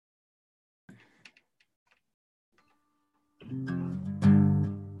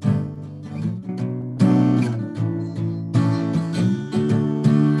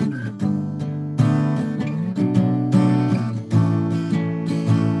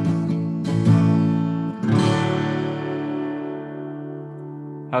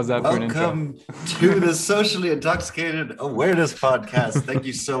How's that for an intro? Welcome to the Socially Intoxicated Awareness Podcast. Thank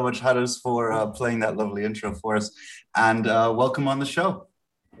you so much, Hannes, for playing that lovely intro for us. And welcome on the show.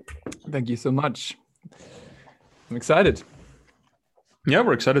 Thank you so much. I'm excited. Yeah,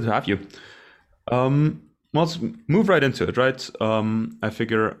 we're excited to have you. Well, let's move right into it, right? I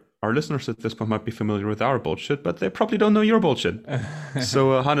figure our listeners at this point might be familiar with our bullshit, but they probably don't know your bullshit.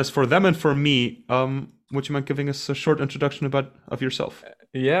 So, Hannes, for them and for me, would you mind giving us a short introduction of yourself?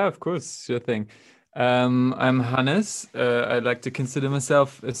 Yeah, of course, sure thing. I'm Hannes. I like to consider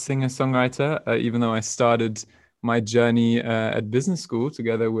myself a singer-songwriter, even though I started my journey at business school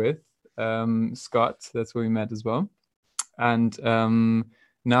together with Scott. That's where we met as well. And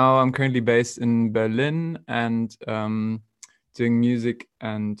now I'm currently based in Berlin and doing music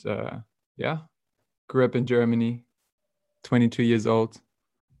and grew up in Germany, 22 years old,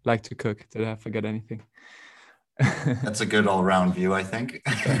 like to cook. Did I forget anything? That's a good all-round view, I think.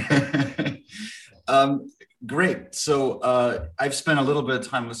 Great. So I've spent a little bit of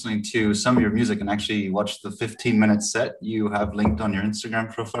time listening to some of your music and actually watched the 15-minute set you have linked on your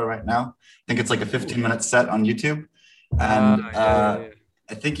Instagram profile right now. I think it's like a 15-minute set on YouTube. And I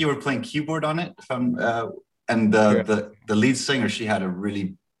think you were playing keyboard on it. And the lead singer, she had a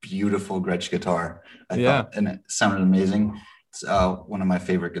really beautiful Gretsch guitar, I thought, and it sounded amazing. It's one of my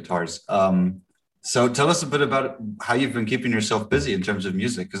favorite guitars. So tell us a bit about how you've been keeping yourself busy in terms of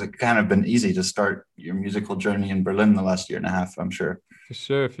music, because it kind of been easy to start your musical journey in Berlin the last year and a half, I'm sure. For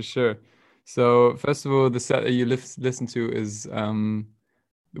sure. So first of all, the set that you listen to is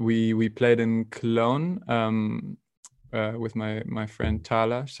we played in Cologne with my friend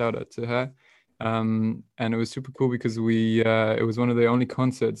Tala. Shout out to her. And it was super cool because it was one of the only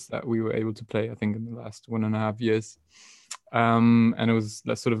concerts that we were able to play, I think, in the last 1.5 years. And it was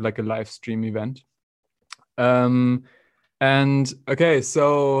sort of like a live stream event. And okay,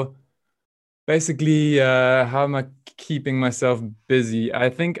 so basically, how am I keeping myself busy?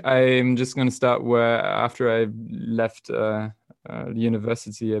 I think I'm just going to start where after I left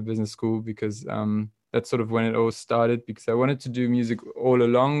university at business school, because that's sort of when it all started, because I wanted to do music all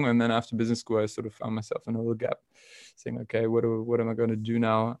along. And then after business school, I sort of found myself in a little gap saying, okay, what am I going to do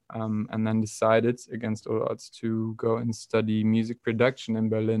now? And then decided against all odds to go and study music production in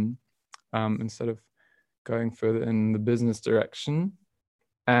Berlin instead of going further in the business direction.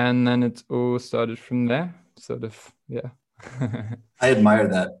 And then it all started from there, sort of, yeah. I admire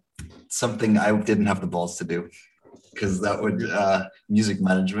that. Something I didn't have the balls to do, because that would, music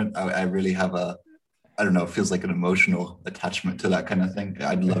management, I really have I don't know, it feels like an emotional attachment to that kind of thing.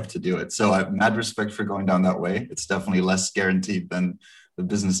 I'd love to do it. So I have mad respect for going down that way. It's definitely less guaranteed than the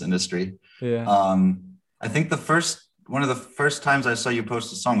business industry. Yeah. I think one of the first times I saw you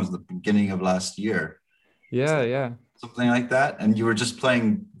post a song was the beginning of last year. Yeah. Something like that. And you were just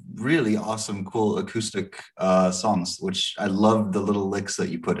playing really awesome, cool acoustic songs, which I love the little licks that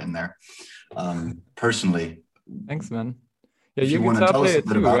you put in there. Personally. Thanks, man. Yeah, if you want to tell us a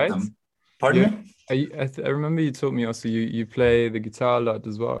bit about them. Pardon me? I remember you told me also you play the guitar a lot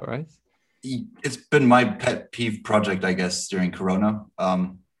as well, right? It's been my pet peeve project, I guess, during Corona.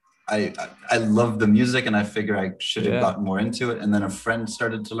 I love the music and I figure I should have gotten more into it. And then a friend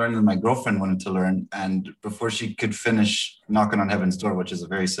started to learn and my girlfriend wanted to learn. And before she could finish Knocking on Heaven's Door, which is a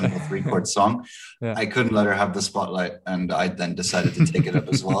very simple 3-chord song, I couldn't let her have the spotlight. And I then decided to take it up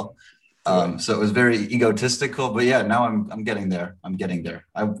as well. So it was very egotistical, but yeah, now I'm getting there.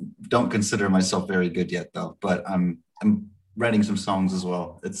 I don't consider myself very good yet though, but I'm writing some songs as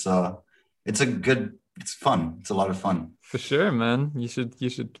well. It's fun. It's a lot of fun. For sure, man. You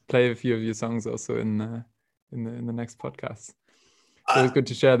should play a few of your songs also in the next podcast. It's always good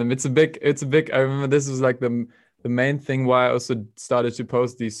to share them. It's a big. I remember this was like the main thing why I also started to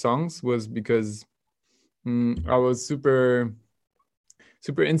post these songs was because I was super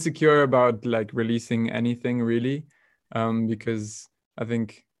insecure about like releasing anything really, because I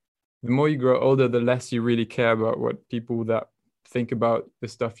think the more you grow older, the less you really care about what people that think about the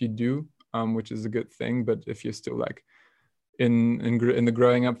stuff you do, which is a good thing. But if you're still like in the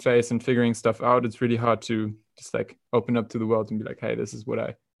growing up phase and figuring stuff out, it's really hard to just like open up to the world and be like, hey, this is what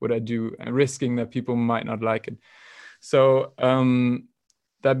I do, and risking that people might not like it. So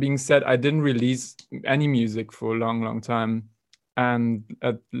that being said, I didn't release any music for a long time. And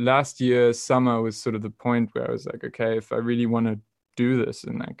at last year summer was sort of the point where I was like, okay, if I really want to do this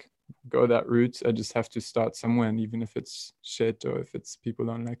and like go that route, I just have to start somewhere. And even if it's shit or if it's people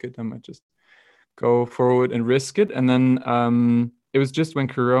don't like it, I might just go forward and risk it. And then it was just when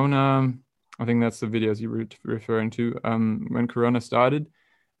Corona, I think that's the videos you were referring to, when Corona started,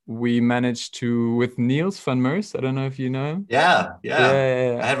 we managed to, with Niels van Meurs, I don't know if you know him. Yeah.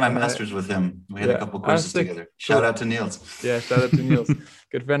 Yeah. I had my master's with him. We had a couple courses together. Shout out to Niels. Yeah, shout out to Niels.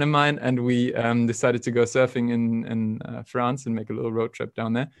 Good friend of mine. And we decided to go surfing in France and make a little road trip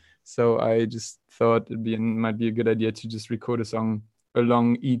down there. So I just thought might be a good idea to just record a song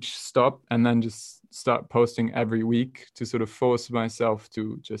along each stop and then just start posting every week to sort of force myself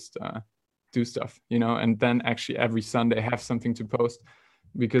to just do stuff, and then actually every Sunday have something to post,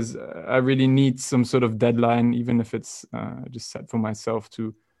 because I really need some sort of deadline, even if it's just set for myself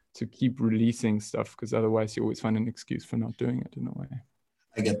to keep releasing stuff, because otherwise you always find an excuse for not doing it in a way.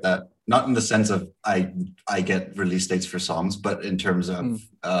 I get that. Not in the sense of I get release dates for songs, but in terms of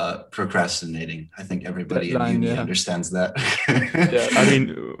procrastinating. I think everybody in uni understands that. Yeah, I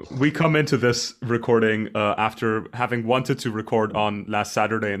mean, we come into this recording after having wanted to record on last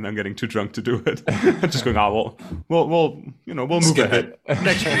Saturday and then getting too drunk to do it. Just going, we'll move ahead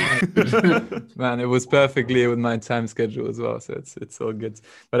next week. Man, it was perfectly with my time schedule as well, so it's all good.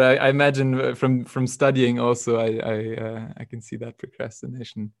 But I imagine from studying also, I can see that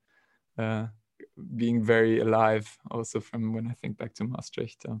procrastination being very alive also from when I think back to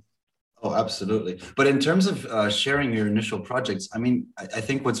Maastricht. Oh, absolutely. But in terms of sharing your initial projects, I mean, I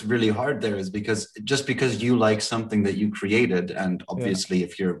think what's really hard there is because you like something that you created, and obviously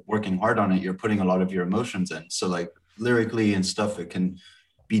if you're working hard on it, you're putting a lot of your emotions in. So like lyrically and stuff, it can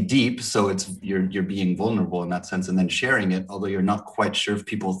be deep. So you're being vulnerable in that sense, and then sharing it, although you're not quite sure if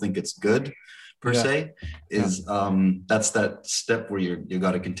people think it's good per se, is that's that step where you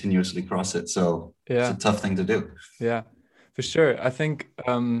got to continuously cross it. So it's a tough thing to do. Yeah, for sure. I think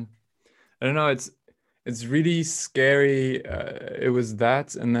I don't know, it's really scary. It was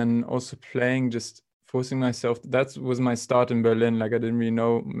that, and then also playing, just forcing myself. That was my start in Berlin. Like I didn't really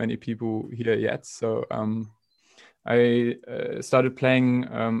know many people here yet, so I started playing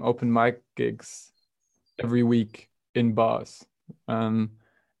open mic gigs every week in bars, and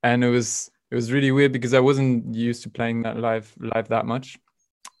it was really weird because I wasn't used to playing that live that much,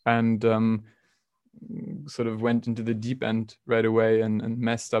 and sort of went into the deep end right away and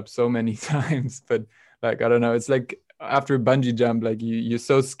messed up so many times. But like, I don't know, it's like after a bungee jump, like you're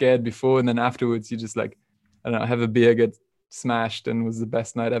so scared before, and then afterwards you just like, I don't know, have a beer, get smashed, and was the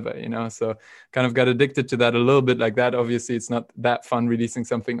best night ever, so kind of got addicted to that a little bit. Like that, obviously it's not that fun releasing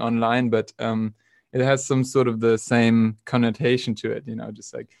something online, but it has some sort of the same connotation to it,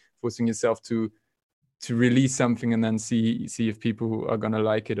 just like forcing yourself to release something and then see if people are gonna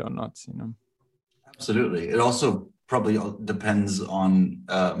like it or not. Absolutely. It also probably depends on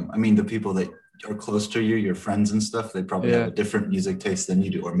I mean, the people that are close to you, your friends and stuff, they probably have a different music taste than you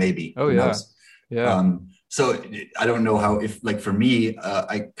do, or maybe who knows? So I don't know how, if like for me,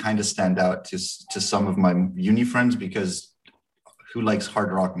 I kind of stand out to some of my uni friends, because who likes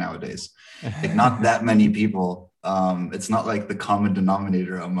hard rock nowadays? Like not that many people. It's not like the common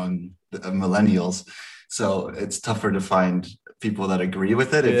denominator among the millennials. So it's tougher to find people that agree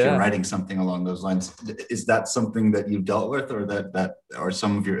with it if you're writing something along those lines. Is that something that you've dealt with, or that are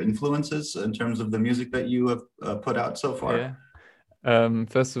some of your influences in terms of the music that you have put out so far?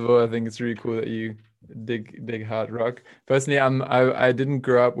 First of all, I think it's really cool that you dig hard rock. Personally, I didn't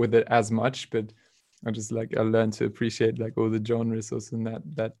grow up with it as much, but I just like, I learned to appreciate like all the genres also in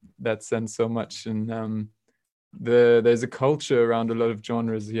that sense so much. And there's a culture around a lot of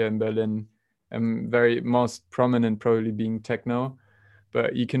genres here in Berlin. Very most prominent probably being techno,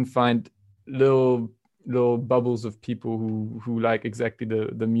 but you can find little bubbles of people who like exactly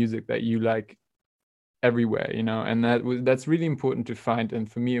the music that you like everywhere, and that's really important to find.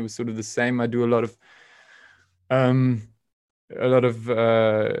 And for me, it was sort of the same. I do a lot of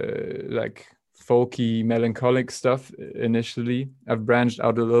like folky, melancholic stuff initially. I've branched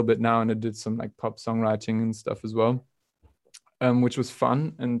out a little bit now, and I did some like pop songwriting and stuff as well. Which was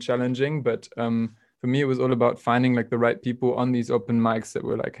fun and challenging, but for me it was all about finding like the right people on these open mics that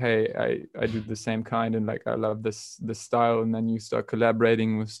were like, hey, I do the same kind, and like I love this style, and then you start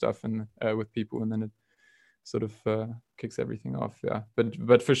collaborating with stuff and with people, and then it sort of kicks everything off.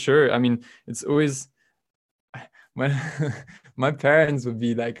 But for sure, I mean, it's always when my parents would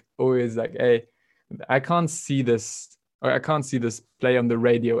be like always like, hey, I can't see this play on the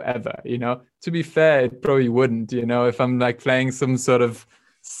radio ever, To be fair, it probably wouldn't, if I'm like playing some sort of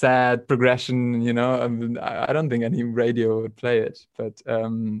sad progression, I don't think any radio would play it. But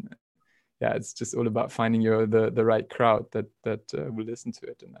it's just all about finding the right crowd that will listen to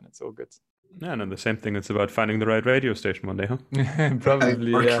it, and then it's all good. Yeah, and the same thing, it's about finding the right radio station one day, huh?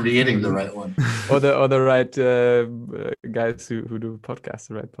 Probably, or creating the right one. or the right guys who do podcasts,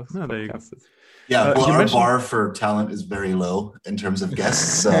 the right podcasters. There you go. Yeah, well, You our mentioned bar for talent is very low in terms of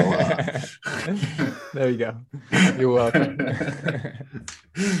guests. So there you go. You're welcome.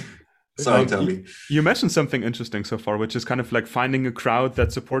 sorry, Toby. you mentioned something interesting so far, which is kind of like finding a crowd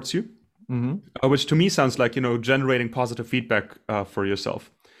that supports you, which to me sounds like, generating positive feedback for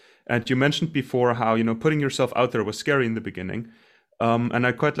yourself. And you mentioned before how, putting yourself out there was scary in the beginning. And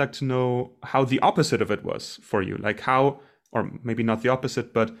I'd quite like to know how the opposite of it was for you. Like how, or maybe not the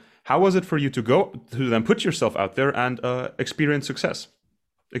opposite, but how was it for you to go to then put yourself out there and experience success,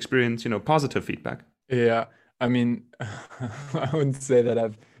 experience, positive feedback? Yeah, I mean, I wouldn't say that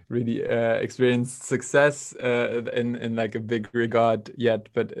I've really experienced success in like a big regard yet,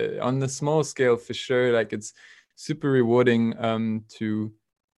 but on the small scale, for sure, like it's super rewarding to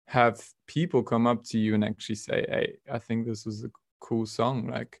have people come up to you and actually say, "Hey, I think this was a cool song.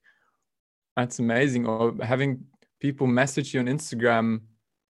 Like, that's amazing." Or having people message you on Instagram,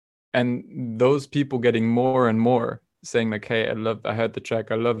 and those people getting more and more saying like, "Hey, I heard the track,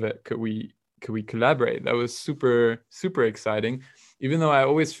 I love it. Could we collaborate?" That was super, super exciting. Even though I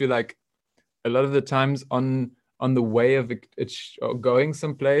always feel like a lot of the times on the way of it going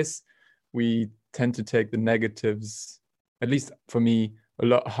someplace, we tend to take the negatives, at least for me, a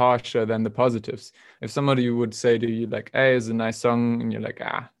lot harsher than the positives. If somebody would say to you like, "Hey, it's a nice song," and you're like,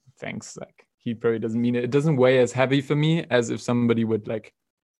 "Ah, thanks," like he probably doesn't mean it. It doesn't weigh as heavy for me as if somebody would like,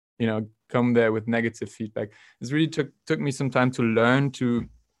 come there with negative feedback. This really took me some time to learn to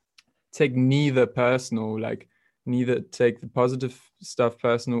take neither personal, like neither take the positive stuff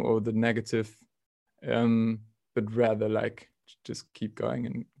personal or the negative, but rather like just keep going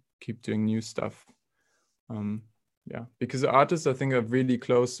and keep doing new stuff. Yeah, because artists, I think, are really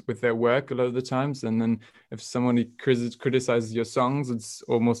close with their work a lot of the times, and then if somebody criticizes your songs, it's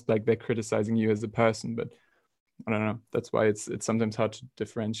almost like they're criticizing you as a person. But I don't know. That's why it's sometimes hard to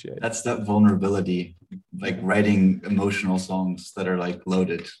differentiate. That's that vulnerability, like writing emotional songs that are like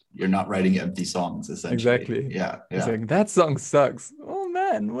loaded. You're not writing empty songs, essentially. Exactly. Yeah. It's like, that song sucks. Oh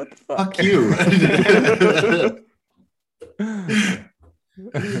man, what the fuck? Fuck you.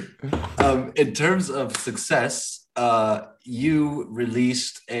 In terms of success, you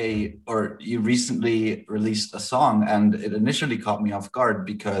recently released a song, and it initially caught me off guard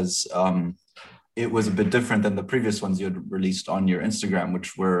because it was a bit different than the previous ones you had released on your Instagram,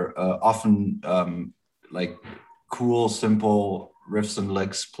 which were often like cool, simple riffs and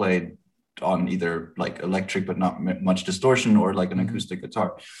licks played on either like electric but not much distortion, or like an acoustic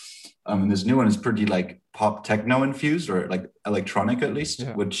guitar. And this new one is pretty like pop techno infused, or like electronic at least,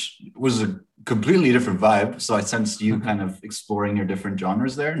 which was a completely different vibe. So I sensed you kind of exploring your different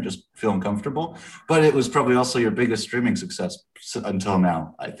genres there and just feeling comfortable. But it was probably also your biggest streaming success until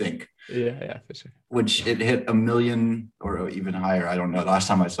now, I think. Yeah, for sure. Which it hit 1 million or even higher. I don't know. Last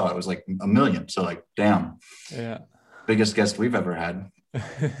time I saw it was like 1 million. So like, damn. Yeah. Biggest guest we've ever had.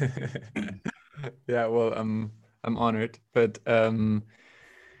 Yeah, well, I'm honored, but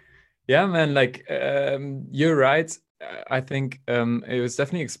yeah, man, like you're right. I think it was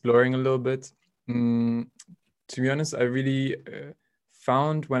definitely exploring a little bit. To be honest, I really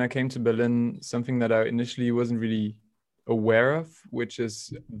found when I came to Berlin something that I initially wasn't really aware of, which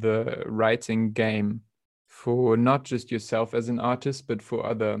is the writing game for not just yourself as an artist, but for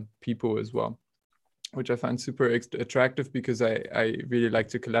other people as well, which I find super attractive because I really like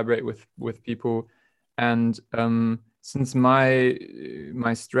to collaborate with people. And since my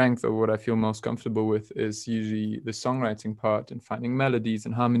strength, or what I feel most comfortable with, is usually the songwriting part and finding melodies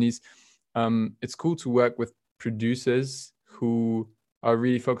and harmonies, it's cool to work with producers who are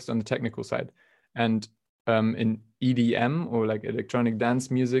really focused on the technical side. And in EDM, or like electronic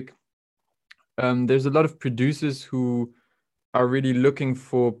dance music, there's a lot of producers who are really looking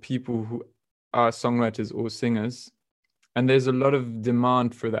for people who are songwriters or singers, and there's a lot of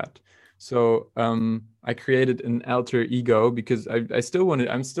demand for that. So I created an alter ego because I'm still an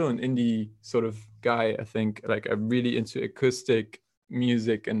indie sort of guy. I think like I'm really into acoustic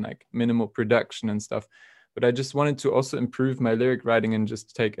music and like minimal production and stuff. But I just wanted to also improve my lyric writing and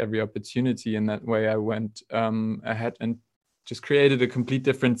just take every opportunity. And that way I went ahead and just created a complete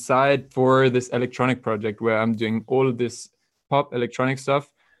different side for this electronic project where I'm doing all of this pop electronic stuff,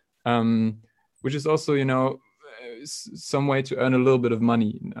 which is also, some way to earn a little bit of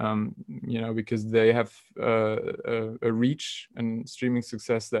money, because they have a reach and streaming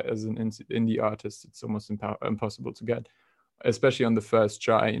success that as an indie artist, it's almost impossible to get, especially on the first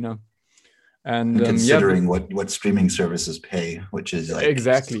try, And considering what streaming services pay, which is like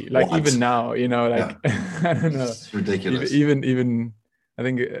exactly like even now, I don't know, it's ridiculous. Even I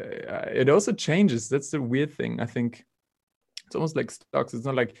think it also changes. That's the weird thing. I think it's almost like stocks. It's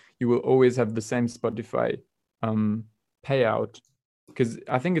not like you will always have the same Spotify payout, because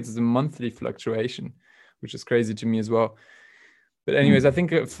I think it's a monthly fluctuation, which is crazy to me as well. But anyways, I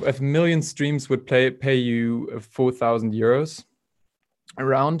think if a million streams would pay you 4,000 euros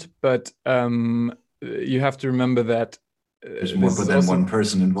around, but you have to remember that there's more than one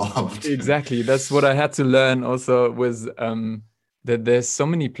person involved. Exactly, that's what I had to learn also, was that there's so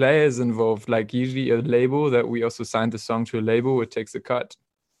many players involved. Like usually a label that we also signed the song to a label, it takes a cut,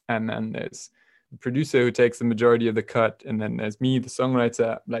 and then there's the producer who takes the majority of the cut, and then there's me, the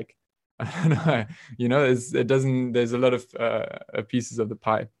songwriter. Like I don't know, you know, there's a lot of pieces of the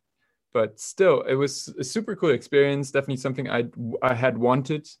pie, but still, it was a super cool experience. Definitely something I had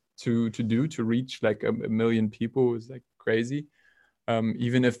wanted to do, to reach like a million people. It was like crazy.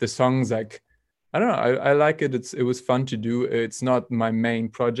 Even if the songs, like, I don't know, I like it. It was fun to do. It's not my main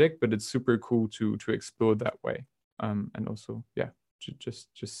project, but it's super cool to explore that way. And also, yeah, to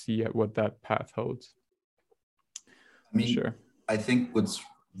just see what that path holds. I mean, sure. I think what's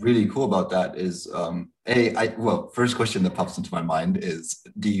really cool about that is, first question that pops into my mind is,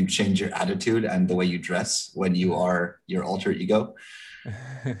 do you change your attitude and the way you dress when you are your alter ego?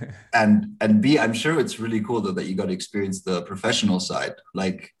 and B, I'm sure it's really cool that you got to experience the professional side,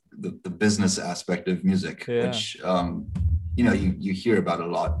 like the business aspect of music, which you know, you hear about a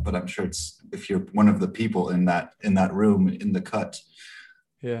lot, but I'm sure it's, if you're one of the people in that room, in the cut,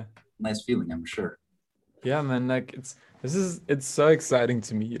 nice feeling, I'm sure. Yeah, man, like it's so exciting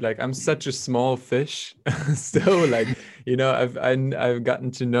to me. Like, I'm such a small fish still. Like, you know, I've gotten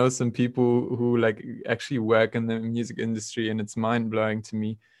to know some people who like actually work in the music industry, and it's mind-blowing to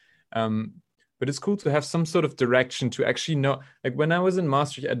me. But it's cool to have some sort of direction, to actually know. Like, when I was in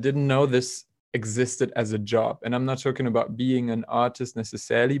Maastricht, I didn't know this existed as a job. And I'm not talking about being an artist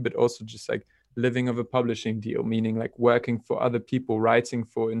necessarily, but also just like living of a publishing deal, meaning like working for other people, writing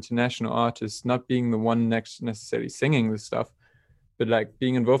for international artists, not being the one next necessarily singing the stuff, but like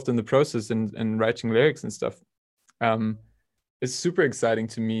being involved in the process and writing lyrics and stuff. It's super exciting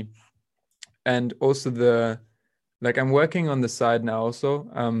to me. And also I'm working on the side now also,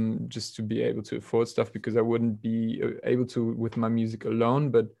 just to be able to afford stuff, because I wouldn't be able to with my music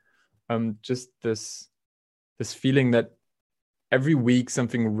alone. But just this feeling that every week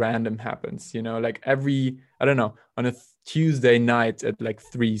something random happens, you know, like I don't know, on a Tuesday night at like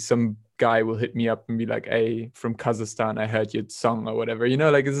 3, some guy will hit me up and be like, hey, from Kazakhstan, I heard your song, or whatever, you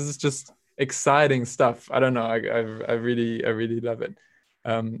know, like this is just exciting stuff. I don't know, I really love it.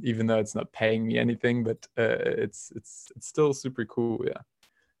 Even though it's not paying me anything, but it's still super cool. Yeah,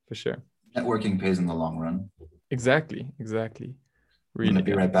 for sure. Networking pays in the long run. Exactly. Really, I'm gonna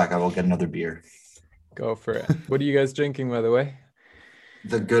be right back. I will get another beer. Go for it. What are you guys drinking, by the way?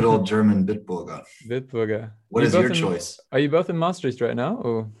 The good old German Bitburger. What is your choice? Are you both in Maastricht right now?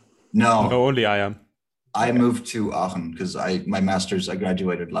 Or? No, only I am. I moved to Aachen because my master's, I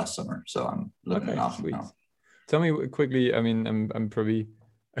graduated last summer, so I'm living in Aachen now. Tell me quickly. I mean, I'm probably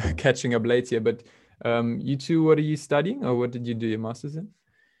catching up late here, but you two, what are you studying, or what did you do your master's in?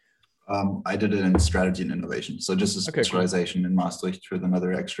 I did it in strategy and innovation, so just a specialization in Maastricht with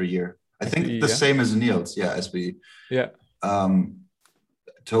another extra year. I think the same as Niels. Yeah, SB. Yeah.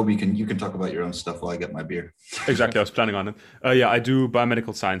 Toby, you can talk about your own stuff while I get my beer. Exactly, I was planning on it. Yeah, I do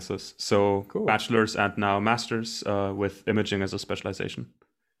biomedical sciences, so cool. Bachelor's and now master's with imaging as a specialization.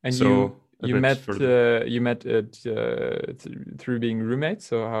 And so you met it through being roommates.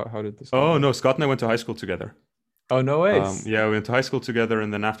 So how did this go? Oh no, Scott and I went to high school together. Oh no way! Yeah, we went to high school together,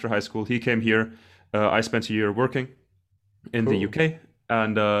 and then after high school, he came here. I spent a year working in the UK,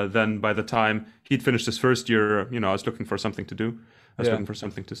 and then by the time he'd finished his first year, you know, I was looking for something to do. I was looking for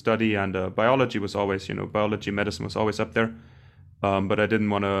something to study, and biology was always, you know, biology, medicine was always up there. But I didn't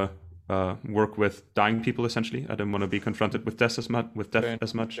want to work with dying people. Essentially, I didn't want to be confronted with death as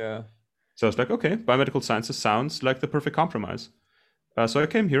much. Yeah. So I was like, okay, biomedical sciences sounds like the perfect compromise. So I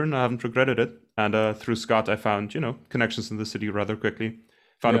came here, and I haven't regretted it. And through Scott, I found, you know, connections in the city rather quickly.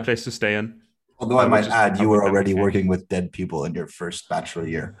 Found a place to stay in. Although I might add, you were already working with dead people in your first bachelor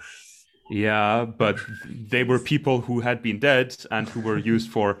year. Yeah, but they were people who had been dead and who were used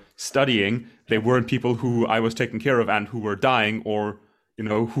for studying. They weren't people who I was taking care of and who were dying, or, you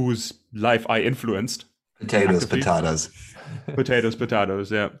know, whose life I influenced. Potatoes.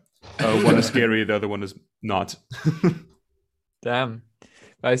 Potatoes, yeah. One is scary, the other one is not. Damn.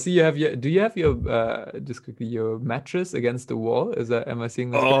 I see you have do you have your just quickly, your mattress against the wall? Am I seeing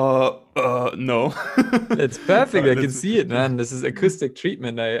this? No. It's perfect. I can see it, man. This is acoustic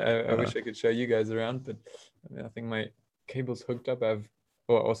treatment. I wish I could show you guys around, but I think my cable's hooked up. I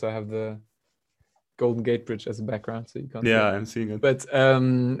also have the Golden Gate Bridge as a background, so you can't see Yeah, it. I'm seeing it. But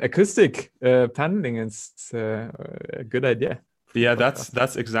acoustic paneling is a good idea. Yeah,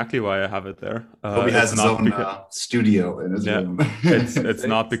 that's exactly why I have it there. Toby has his own studio in his room. It's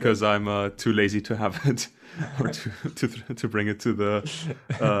not because I'm too lazy to have it or to bring it to the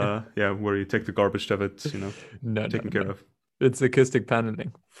where you take the garbage to have it, taken care of. It's acoustic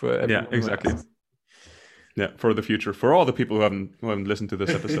paneling for everyone. Yeah, exactly. Yeah, for the future, for all the people who haven't listened to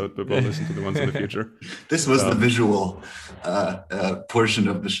this episode, but will listen to the ones in the future. This was the visual portion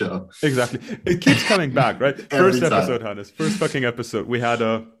of the show. Exactly, it keeps coming back, right? First episode, Hannes. First fucking episode. We had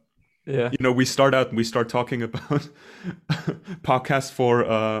we start talking about podcasts for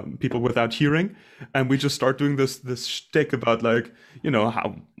people without hearing, and we just start doing this shtick about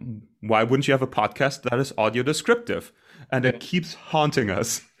why wouldn't you have a podcast that is audio descriptive, and it keeps haunting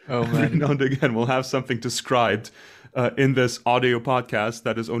us. Oh man! Every now and again, we'll have something described in this audio podcast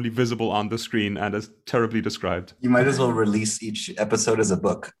that is only visible on the screen and is terribly described. You might as well release each episode as a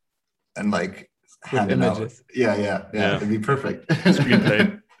book and hand it out. Yeah. It'd be perfect.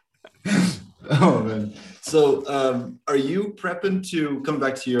 Screenplay. Oh man! So, are you prepping to come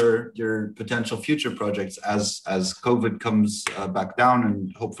back to your potential future projects as COVID comes back down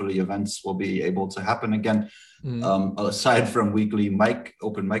and hopefully events will be able to happen again? Aside from weekly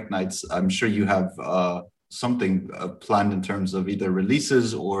open mic nights, I'm sure you have something planned in terms of either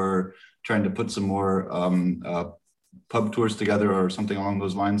releases or trying to put some more pub tours together or something along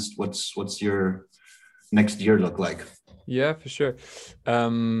those lines. What's your next year look like? Yeah, for sure.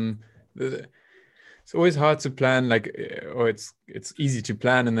 It's always hard to plan, or it's easy to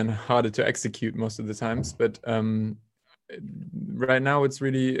plan and then harder to execute most of the times. But right now, what's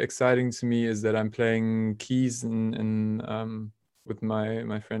really exciting to me is that I'm playing keys with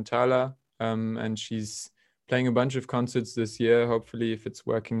my friend Tala, and she's playing a bunch of concerts this year. Hopefully, if it's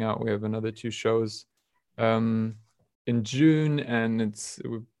working out, we have another 2 shows in June, and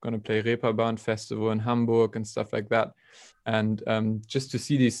we're gonna play Reeperbahn Festival in Hamburg and stuff like that. And just to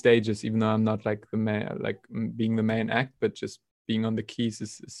see these stages, even though I'm not being the main act, but just being on the keys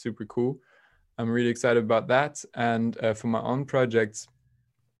is super cool. I'm really excited about that. And for my own projects,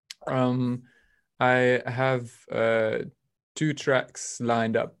 I have 2 tracks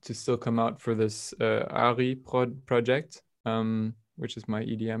lined up to still come out for this Ari project, which is my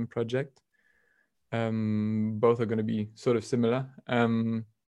EDM project. Both are going to be sort of similar,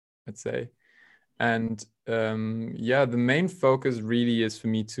 let's say. And the main focus really is for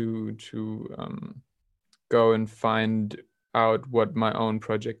me to go and find out what my own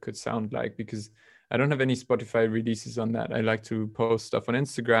project could sound like, because I don't have any Spotify releases on that. I like to post stuff on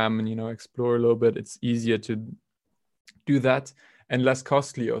Instagram and explore a little bit. It's easier to do that and less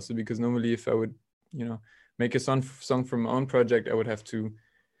costly also, because normally if I would make a song from my own project, I would have to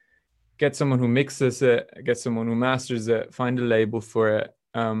get someone who mixes it, get someone who masters it, find a label for it,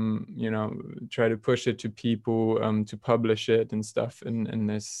 try to push it to people, to publish it and stuff, and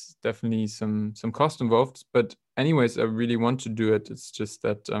there's definitely some cost involved. But anyways, I really want to do it. It's just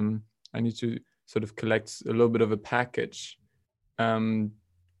that I need to sort of collect a little bit of a package to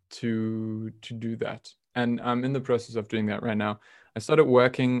do that, and I'm in the process of doing that right now. I started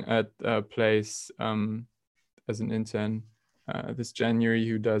working at a place as an intern this January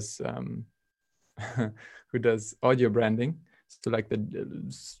who does audio branding. So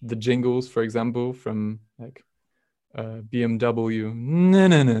the jingles, for example, from BMW,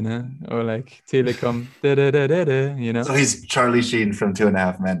 or Telecom, So he's Charlie Sheen from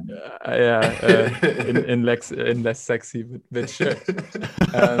 2.5 Men. In less sexy, but sure.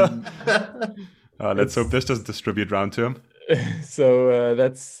 Let's hope this doesn't distribute round to him. So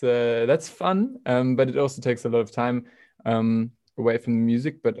that's fun, but it also takes a lot of time away from the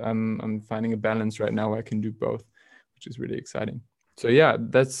music. But I'm finding a balance right now where I can do both, which is really exciting. So yeah,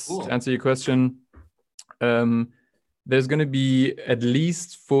 that's cool. To answer your question. There's going to be at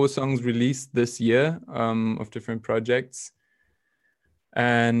least 4 songs released this year of different projects.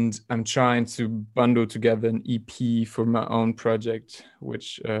 And I'm trying to bundle together an EP for my own project,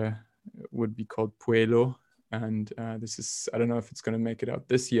 which would be called Pueblo. And this is, I don't know if it's going to make it out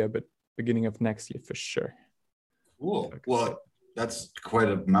this year, but beginning of next year for sure. Cool. Well, that's quite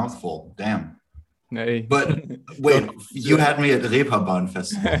a mouthful. Damn. Hey. But wait, you had me at the Reeperbahn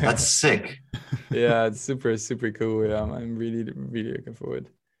Festival. That's sick. Yeah, it's super, super cool. Yeah, I'm really, really looking forward.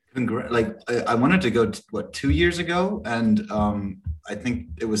 I wanted to go 2 years ago, and I think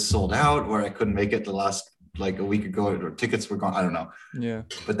it was sold out, or I couldn't make it the last a week ago, or tickets were gone. I don't know. Yeah.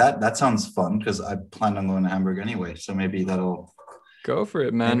 But that sounds fun, because I planned on going to Hamburg anyway. So maybe that'll go for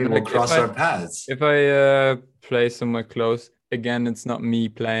it, man. Maybe we'll cross our paths. If I play somewhere close, again, it's not me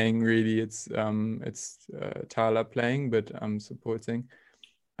playing really. It's Tala playing, but I'm supporting.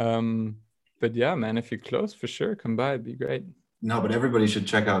 But yeah, man, if you're close, for sure, come by. It'd be great. No, but everybody should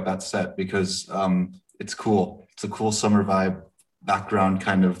check out that set because it's cool. It's a cool summer vibe, background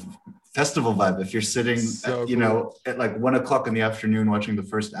kind of festival vibe. If you're sitting, So you know, at like 1 o'clock in the afternoon watching the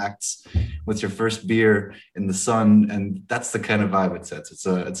first acts with your first beer in the sun, and that's the kind of vibe it sets.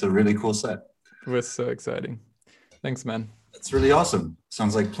 It's a really cool set. It was so exciting. Thanks, man. It's really awesome.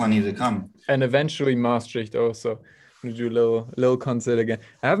 Sounds like plenty to come. And eventually Maastricht also. I'm gonna do a little concert again.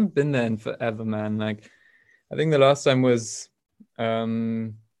 I haven't been there in forever, man. Like, I think the last time was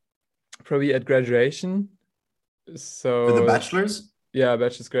probably at graduation. So For the bachelor's? Yeah,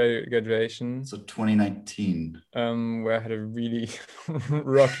 bachelor's graduation. So 2019. Where I had a really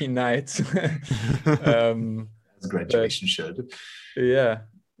rocky night. As graduation should. Yeah.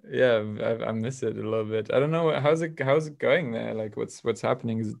 I miss it a little bit. I don't know, how's it going there? Like, what's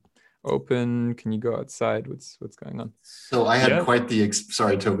happening? Is it open? Can you go outside? What's going on? So I had quite the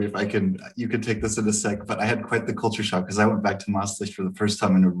sorry, Toby, if I can, you can take this in a sec, but I had quite the culture shock because I went back to Maastricht for the first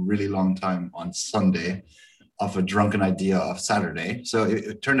time in a really long time on Sunday off a drunken idea off Saturday. So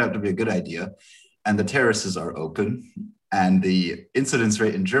it turned out to be a good idea, and the terraces are open, and the incidence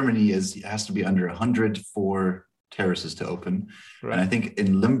rate in Germany has to be under 100 for terraces to open. Right. And I think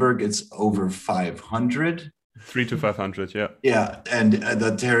in Limburg it's over 500. 300 to 500, yeah. Yeah, and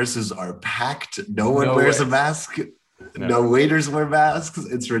the terraces are packed. No one wears a mask. No waiters wear masks.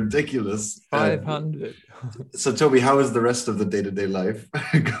 It's ridiculous. 500. So Toby, how is the rest of the day-to-day life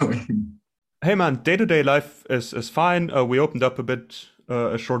going? Hey man, day-to-day life is fine. We opened up a bit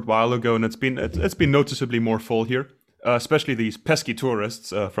a short while ago, and it's been noticeably more full here, especially these pesky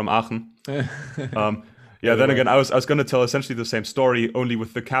tourists from Aachen. Yeah, then again, I was going to tell essentially the same story, only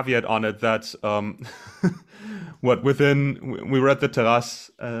with the caveat on it that we were at the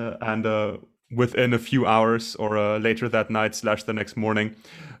terrace and within a few hours or later that night / the next morning,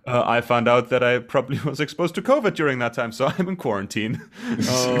 I found out that I probably was exposed to COVID during that time, so I'm in quarantine.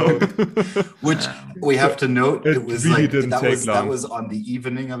 Which we have to note, it was really like that was on the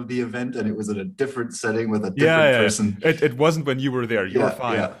evening of the event, and it was in a different setting with a different person. It wasn't when you were there. You were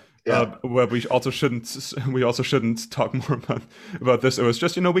fine. Well, we also shouldn't talk more about this. It was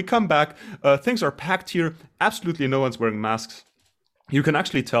just, we come back, things are packed here. Absolutely no one's wearing masks. You can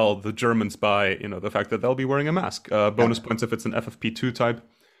actually tell the Germans by, the fact that they'll be wearing a mask. Bonus points if it's an FFP2 type.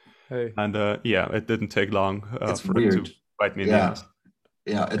 Hey. And it didn't take long for weird. it to bite me in the ass.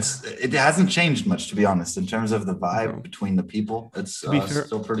 Yeah, it hasn't changed much, to be honest, in terms of the vibe between the people. It's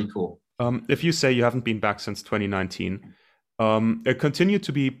still pretty cool. If you say you haven't been back since 2019, it continued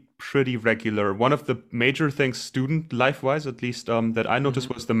to be pretty regular. One of the major things, student life-wise, at least, that I noticed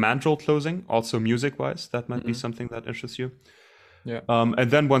was the Mandrel closing. Also, music-wise, that might be something that interests you. Yeah.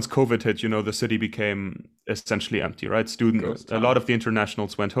 And then once COVID hit, the city became essentially empty, right? A lot of the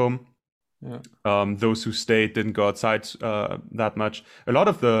internationals went home. Yeah. Those who stayed didn't go outside that much. A lot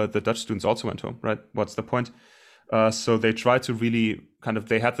of the Dutch students also went home, right? What's the point? So they tried to really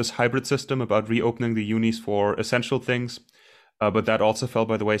they had this hybrid system about reopening the unis for essential things. But that also fell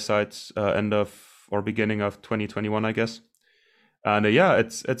by the wayside end of or beginning of 2021, I guess. And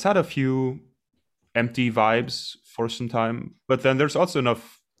it's had a few empty vibes for some time. But then there's also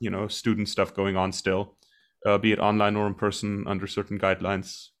enough, student stuff going on still, be it online or in person under certain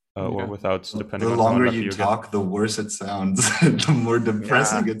guidelines or without, depending on the longer how you talk, the worse it sounds, the more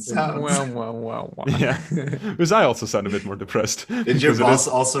depressing it sounds. Wow. Yeah, because I also sound a bit more depressed. Did your boss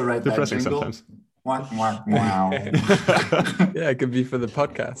also write that jingle? Sometimes. Wow. Yeah, it could be for the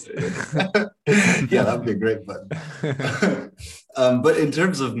podcast. Yeah, that would be a great button. But in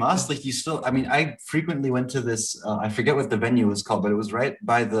terms of Maastricht, I frequently went to this, I forget what the venue was called, but it was right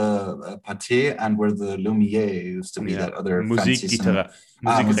by the Pâté and where the Lumiere used to be, that other fancy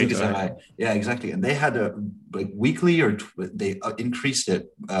Musings. Yeah, exactly. And they had a weekly, or they increased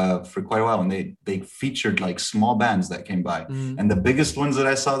it for quite a while, and they featured small bands that came by. And the biggest ones that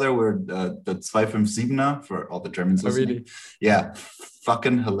I saw there were the 257 for all the Germans listening. Really? Yeah,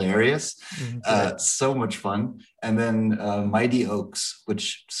 fucking hilarious. So much fun. And then Mighty Oaks,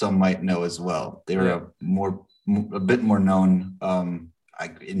 which some might know as well. They were a bit more known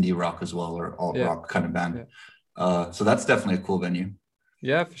indie rock as well, or alt rock kind of band. So that's definitely a cool venue.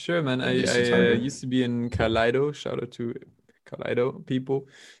 Yeah, for sure, man. I used to be in Kaleido. Shout out to Kaleido people.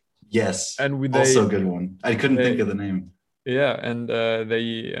 Yes, and also a good one. I couldn't think of the name. Yeah, and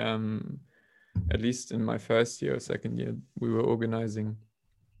they, at least in my first year or second year, we were organizing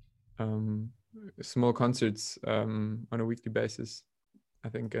small concerts on a weekly basis. I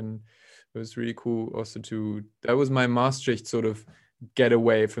think, and it was really cool also that was my Maastricht sort of get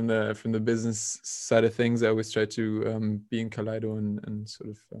away from the business side of things. I always try to be in Kaleido and sort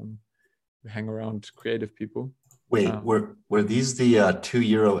of hang around creative people. Wait, were these the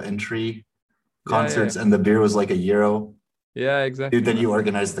 €2 entry concerts yeah. and the beer was like €1? Yeah, exactly. Dude, then you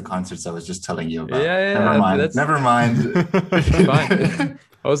organized the concerts I was just telling you about. Yeah. Never mind. It's fine.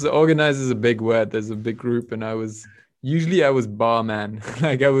 Also, organize is a big word. There's a big group, and I was barman.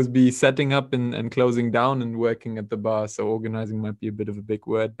 Like I would be setting up and closing down and working at the bar. So organizing might be a bit of a big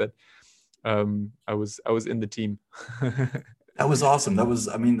word, but I was in the team. That was awesome. That was,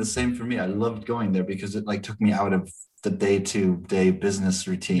 I mean, the same for me. I loved going there because it like took me out of the day-to-day business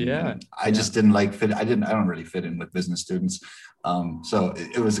routine. Yeah. I just didn't like fit. I don't really fit in with business students. So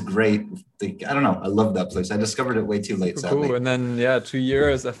it was a great thing. I don't know. I love that place. I discovered it way too late. Sadly. Cool. And then 2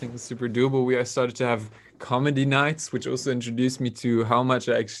 years, I think was super doable. We started to have comedy nights, which also introduced me to how much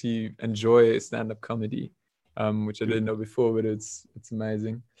I actually enjoy stand-up comedy, which I didn't know before, but it's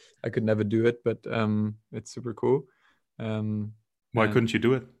amazing. I could never do it, but it's super cool. Why couldn't you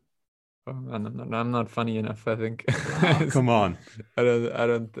do it? I'm not funny enough, I think. Oh, come on. I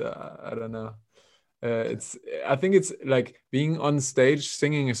don't know. I think it's like being on stage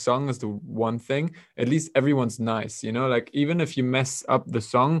singing a song is the one thing. At least everyone's nice, you know, like even if you mess up the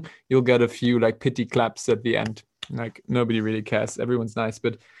song, you'll get a few like pity claps at the end. Like nobody really cares. Everyone's nice.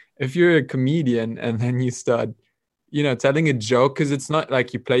 But if you're a comedian and then you start, you know, telling a joke, because it's not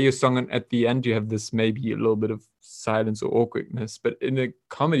like you play your song and at the end you have this maybe a little bit of silence or awkwardness. But in a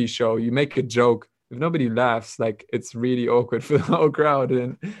comedy show, you make a joke. If nobody laughs, like it's really awkward for the whole crowd,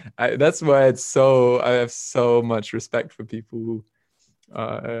 and that's why I have so much respect for people who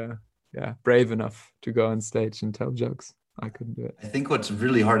are brave enough to go on stage and tell jokes. I couldn't do it. I think what's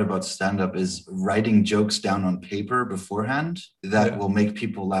really hard about stand-up is writing jokes down on paper beforehand that will make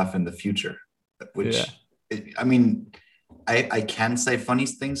people laugh in the future, which I mean, I can say funny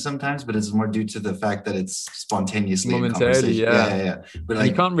things sometimes, but it's more due to the fact that it's spontaneously momentarily. Yeah. But like,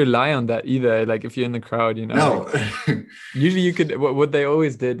 you can't rely on that either. Like if you're in the crowd, you know. No. Like, usually you could. What they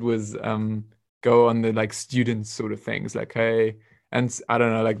always did was go on the like student sort of things, like hey, and I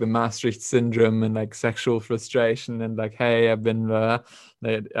don't know, like the Maastricht syndrome and like sexual frustration and like hey,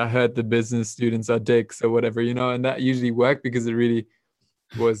 I heard the business students are dicks or whatever, you know, and that usually worked because it really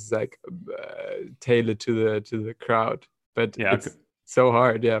was like tailored to the crowd. But it's so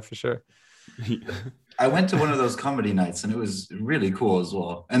hard, for sure. I went to one of those comedy nights and it was really cool as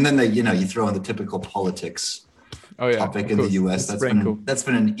well. And then you throw in the typical politics topic in the US. That's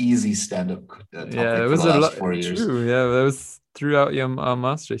been an easy stand-up topic for the last 4 years. True. Yeah, that was throughout our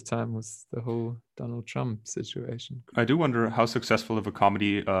Maastricht time was the whole Donald Trump situation. I do wonder how successful of a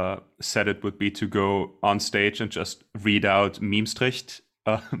comedy set it would be to go on stage and just read out memes.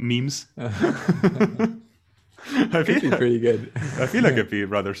 It'd be pretty good. I feel like it'd be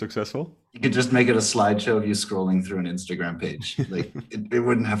rather successful. You could just make it a slideshow of you scrolling through an Instagram page. Like it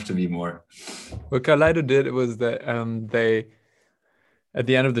wouldn't have to be more. What Kaleido did was that they, at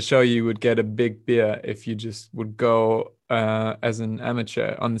the end of the show, you would get a big beer if you just would go as an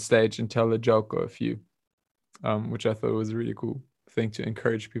amateur on the stage and tell a joke or a few, which I thought was a really cool thing to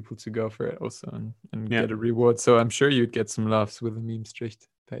encourage people to go for it also and get a reward. So I'm sure you'd get some laughs with the Memestricht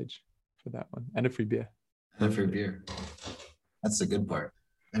page for that one and a free beer. And a free beer. That's the good part.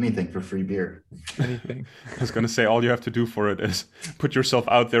 Anything for free beer. Anything. I was going to say, all you have to do for it is put yourself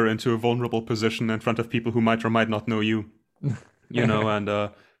out there into a vulnerable position in front of people who might or might not know you, you know, and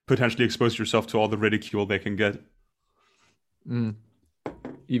potentially expose yourself to all the ridicule they can get.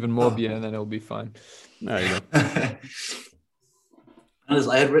 Even more beer, and then it'll be fine. There you go.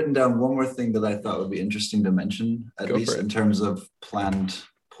 I had written down one more thing that I thought would be interesting to mention, at least in terms of planned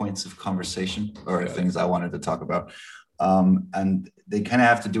points of conversation or things I wanted to talk about. And they kind of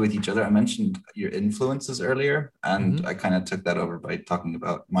have to do with each other. I mentioned your influences earlier, and I kind of took that over by talking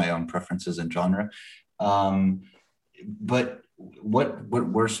about my own preferences in genre. But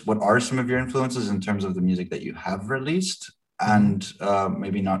what are some of your influences in terms of the music that you have released? And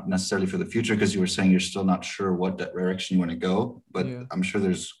maybe not necessarily for the future, because you were saying you're still not sure what direction you want to go, but I'm sure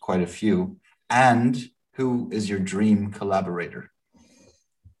there's quite a few. And who is your dream collaborator?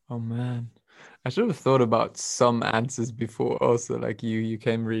 Oh man, I should have thought about some answers before also, like you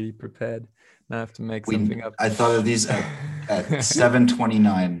came really prepared. Now I have to make something up. I thought of these at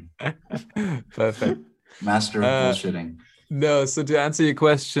 7:29. Perfect. Master of bullshitting. No, so to answer your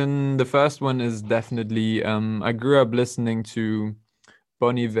question, the first one is definitely, I grew up listening to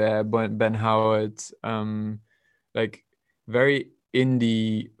Bon Iver, Ben Howard, like very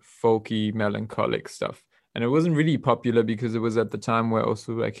indie, folky, melancholic stuff. And it wasn't really popular because it was at the time where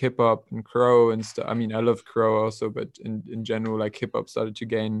also like hip hop and crow and stuff. I mean, I love crow also, but in general, like hip hop started to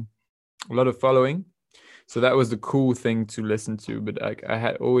gain a lot of following. So that was the cool thing to listen to. But like I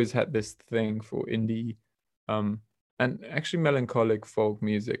had always had this thing for indie, and actually melancholic folk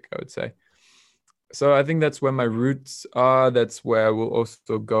music, I would say. So I think that's where my roots are. That's where I will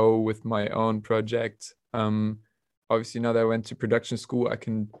also go with my own project. Obviously, now that I went to production school, I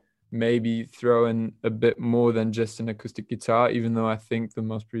can maybe throw in a bit more than just an acoustic guitar, even though I think the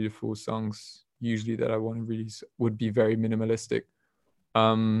most beautiful songs usually that I want to release would be very minimalistic.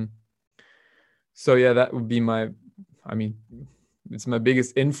 So yeah, that would be I mean, it's my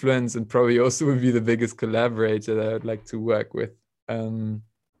biggest influence and probably also would be the biggest collaborator that I'd like to work with.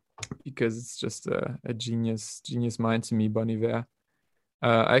 Because it's just a genius mind to me, Bon Iver.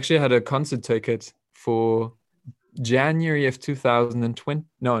 I actually had a concert ticket for January of 2020.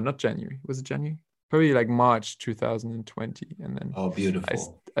 No, not January. Was it January? Probably like March 2020. And then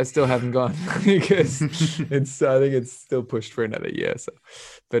beautiful. I still haven't gone because I think it's still pushed for another year. So,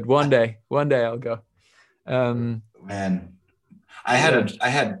 but one day I'll go. Man, I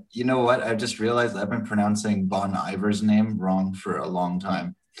had, you know what? I just realized I've been pronouncing Bon Iver's name wrong for a long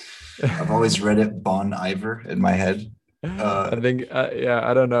time. I've always read it Bon Iver in my head. I think,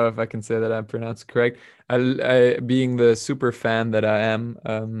 I don't know if I can say that I pronounced it correct. I being the super fan that I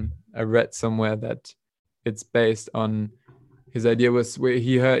am, I read somewhere that it's based on his idea was where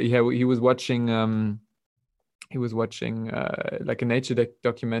he was watching like a nature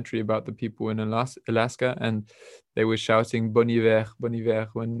documentary about the people in Alaska, and they were shouting Bon Hiver, Bon Hiver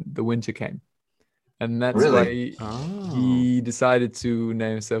when the winter came. And that's Really? why he decided to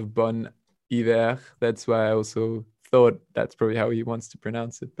name himself Bon Iver. That's why I also thought that's probably how he wants to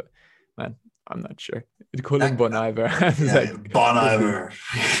pronounce it. But man, I'm not sure. I'd call him Bon Iver. Bon Iver.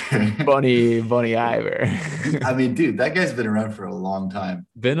 Bonnie Iver. I mean, dude, that guy's been around for a long time.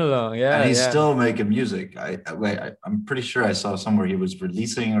 Been along, yeah. And he's still making music. I'm pretty sure I saw somewhere he was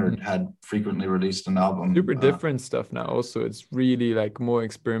releasing or had frequently released an album. Super different stuff now. Also, it's really like more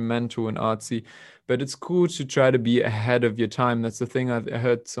experimental and artsy, but it's cool to try to be ahead of your time. That's the thing I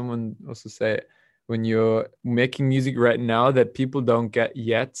heard someone also say, when you're making music right now that people don't get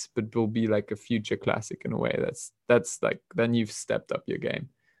yet, but will be like a future classic in a way. That's like, then you've stepped up your game.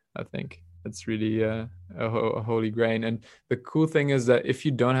 I think that's really a holy grail. And the cool thing is that if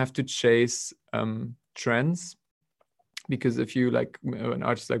you don't have to chase trends, because if you like an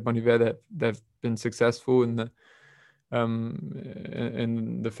artist like Bon Iver that have been successful in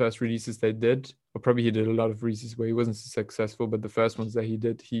the first releases they did, or probably he did a lot of releases where he wasn't successful, but the first ones that he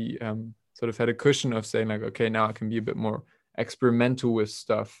did, he sort of had a cushion of saying like, okay, now I can be a bit more experimental with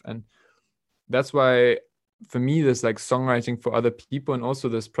stuff. And that's why for me, this like songwriting for other people and also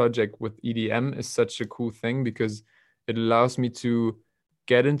this project with EDM is such a cool thing, because it allows me to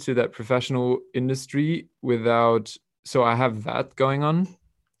get into that professional industry so I have that going on,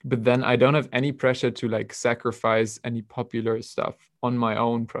 but then I don't have any pressure to like sacrifice any popular stuff on my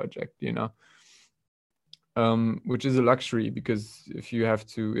own project, which is a luxury, because if you have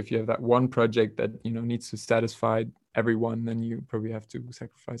that one project that needs to satisfy everyone, then you probably have to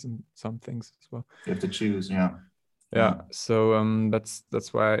sacrifice some things as well. You have to choose. Yeah. So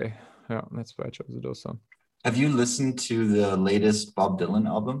that's why I chose those songs. Have you listened to the latest Bob Dylan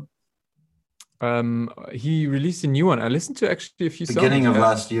album? He released a new one. I listened to actually a few beginning songs, of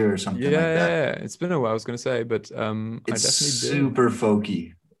last year or something like that. Yeah, it's been a while, I was gonna say, but it's I definitely super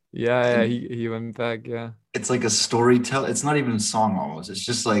folky. Yeah, he went back. Yeah, it's like a storytell. It's not even a song almost. It's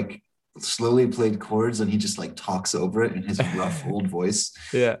just like slowly played chords, and he just like talks over it in his rough old voice.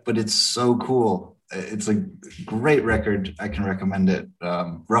 Yeah, but it's so cool. It's a great record. I can recommend it.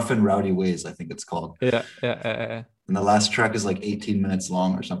 Rough and Rowdy Ways, I think it's called. Yeah. And the last track is like 18 minutes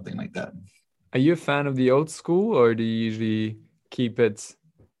long or something like that. Are you a fan of the old school, or do you usually keep it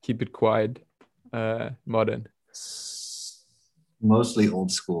quiet, modern? Mostly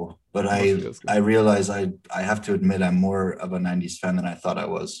old school, but I realize I have to admit I'm more of a 90s fan than I thought I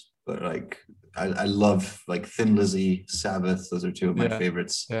was. But like I love like Thin Lizzy, Sabbath. Those are two of my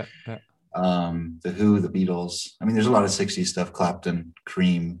favorites. Yeah. The Who, the Beatles. I mean, there's a lot of 60s stuff. Clapton,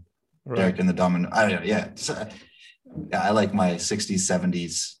 Cream, Derek and the Domino. I like my 60s,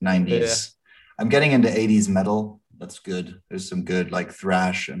 70s, 90s. Yeah. I'm getting into 80s metal. That's good. There's some good like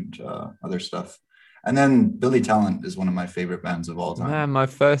thrash and other stuff. And then Billy Talent is one of my favorite bands of all time. Man, my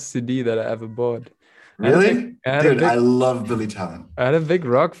first CD that I ever bought. Really? I love Billy Talent. I had a big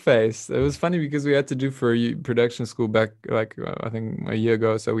rock face. It was funny because we had to do for production school back, like I think a year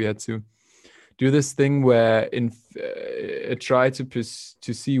ago. So we had to do this thing where try to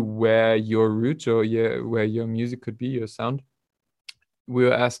see where your roots or where your music could be, your sound. We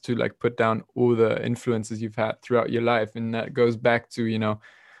were asked to like put down all the influences you've had throughout your life, and that goes back to, you know,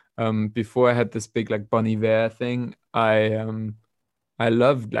 before I had this big like Bon Iver thing, I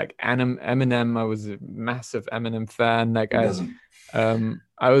loved like Eminem. I was a massive Eminem fan. Like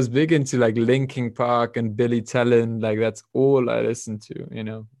I was big into like Linkin Park and Billy Talent. Like that's all I listened to. You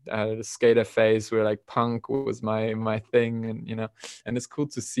know, I had a skater phase where like punk was my thing, and you know, and it's cool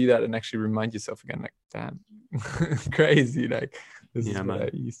to see that and actually remind yourself again. Like, damn, crazy. Like this is what I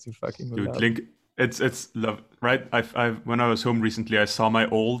used to fucking love. It's love, right? I when I was home recently, I saw my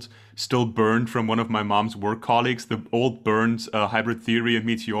old, still burned from one of my mom's work colleagues, the old burned Hybrid Theory and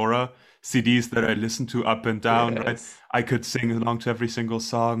Meteora CDs that I listened to up and down. Yes. Right? I could sing along to every single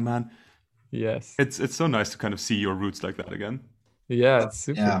song, man. Yes, it's so nice to kind of see your roots like that again. Yeah, it's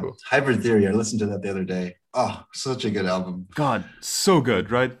super cool. Hybrid Theory, I listened to that the other day. Oh, such a good album. God, so good,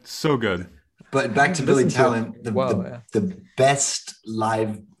 right? So good. But back to Billy Talent, the best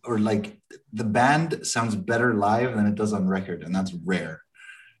live, or like the band sounds better live than it does on record, and that's rare.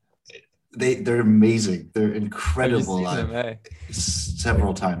 They're amazing. They're incredible live. Them,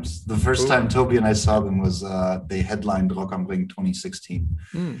 several times. The first time Toby and I saw them was they headlined Rock am Ring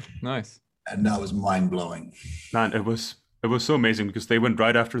 2016. Nice. And that was mind-blowing. Man, it was so amazing because they went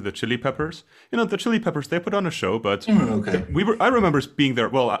right after the Chili Peppers. You know, the Chili Peppers, they put on a show, but I remember being there.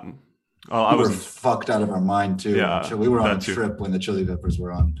 Well, I was fucked out of our mind too. Yeah, we were on a trip when the Chili Peppers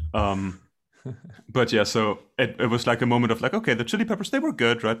were on. But yeah, so it was like a moment of like, okay, the Chili Peppers, they were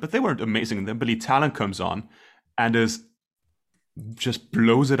good, right? But they weren't amazing. And then Billy Talent comes on and just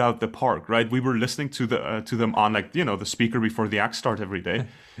blows it out the park, right? We were listening to them on like, you know, the speaker before the act start every day,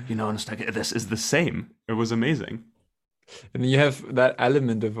 you know, and it's like, this is the same. It was amazing. And you have that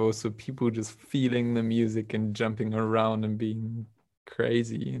element of also people just feeling the music and jumping around and being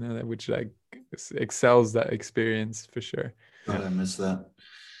crazy, you know, which like excels that experience for sure. God, I miss that.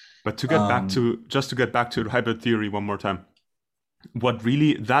 But to get back to Hybrid Theory one more time,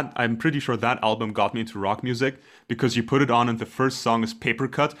 I'm pretty sure that album got me into rock music because you put it on and the first song is Paper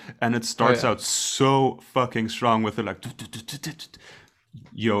Cut and it starts out so fucking strong with it like,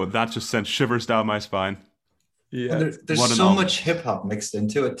 yo, that just sent shivers down my spine. Yeah, there's so much hip hop mixed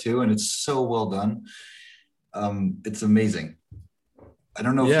into it too, and it's so well done. It's amazing. I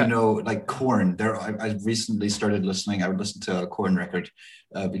don't know if you know, like Korn. I recently started listening. I would listen to a Korn record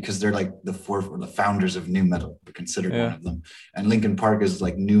because they're like the founders of nu metal. They're considered one of them. And Linkin Park is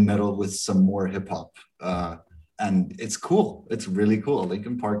like nu metal with some more hip hop, and it's cool. It's really cool.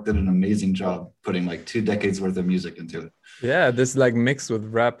 Linkin Park did an amazing job putting like 2 decades worth of music into it. Yeah, this like mix with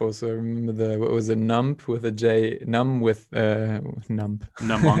rap also. I remember what was a Numb with a J, Numb with Numb.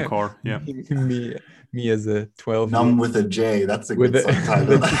 Numb Encore, yeah. me as a 12. Numb with a J. That's a good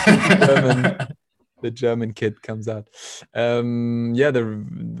subtitle. The German kid comes out.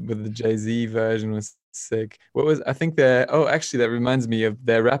 With the Jay-Z version was sick. Actually that reminds me of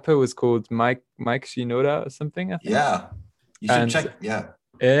their rapper was called Mike Shinoda or something, I think. Yeah. You should check. Yeah.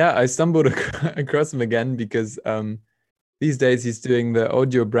 Yeah, I stumbled across him again because these days he's doing the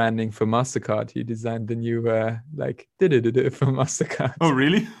audio branding for MasterCard. He designed the new for MasterCard. Oh,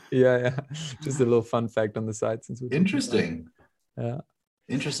 really? Yeah. Just a little fun fact on the side since we're interesting. Yeah.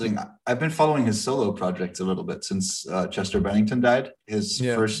 Interesting. I've been following his solo projects a little bit since Chester Bennington died. His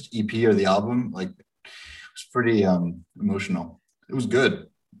first EP or the album, like, was pretty emotional. It was good.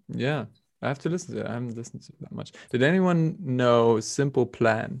 Yeah. I have to listen to it. I haven't listened to it that much. Did anyone know Simple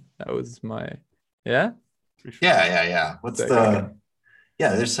Plan? That was my Yeah. What's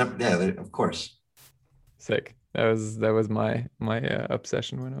there's some of course. Sick. That was my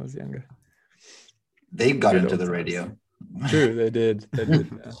obsession when I was younger. They got into the radio. True, they did.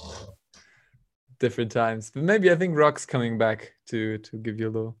 Different times. But maybe I think rock's coming back to give you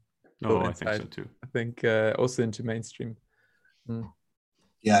a little I think so too. I think also into mainstream.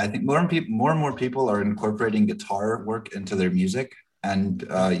 Yeah, I think more and more people are incorporating guitar work into their music, and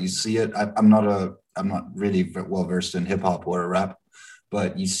you see it. I'm not really well versed in hip hop or rap,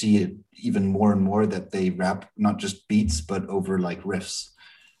 but you see it even more and more that they rap not just beats but over like riffs,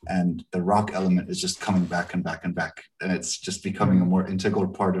 and the rock element is just coming back and back and back, and it's just becoming a more integral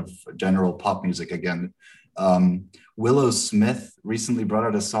part of general pop music again. Willow Smith recently brought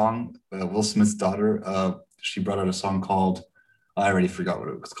out a song. Will Smith's daughter, she brought out a song called, I already forgot what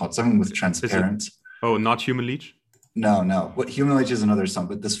it was called. Something with Transparent. Not Human Leech? No. What Human Leech is another song,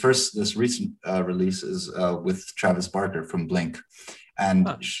 but this recent release is with Travis Barker from Blink, and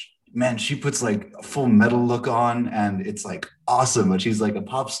she puts like a full metal look on, and it's like awesome, but she's like a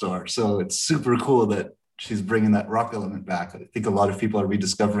pop star. So it's super cool that she's bringing that rock element back. I think a lot of people are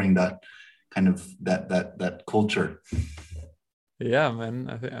rediscovering that kind of that culture. Yeah, man,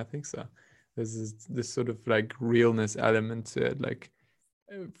 I think so. There's this sort of like realness element to it, like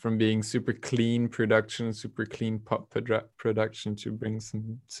from being super clean production, super clean pop production to bring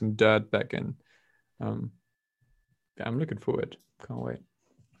some dirt back in. Yeah, I'm looking forward. Can't wait.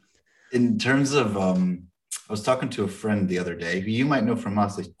 In terms of, I was talking to a friend the other day who you might know from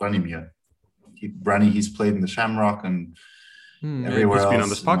us, like Branny, he's played in the Shamrock and everywhere he's else. Been on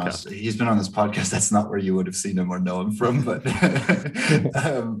this podcast. He's been on this podcast. That's not where you would have seen him or know him from, but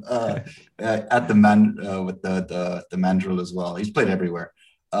at the with the Mandrill as well. He's played everywhere.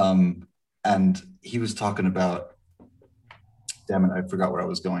 And he was talking about, damn it, I forgot where I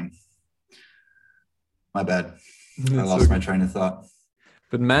was going. My bad. I lost my train of thought.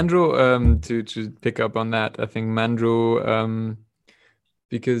 But Mandro, to pick up on that, I think Mandro,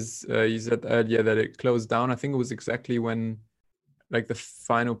 because you said earlier that it closed down. I think it was exactly when, like, the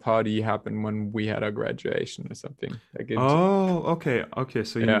final party happened when we had our graduation or something. Like okay.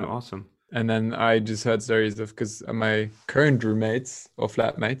 So you knew, awesome. And then I just heard stories of, because my current roommates or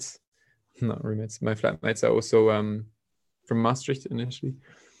flatmates, not roommates, my flatmates are also from Maastricht initially,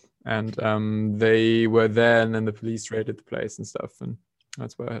 and they were there, and then the police raided the place and stuff, and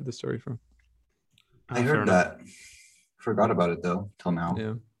that's where I heard the story from. I heard that. Forgot about it though till now.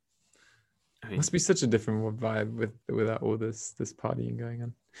 Yeah. It must be such a different vibe without all this partying going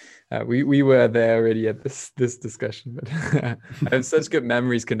on. We were there already at this discussion, but I have such good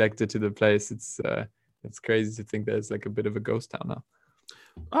memories connected to the place. It's crazy to think there's like a bit of a ghost town now.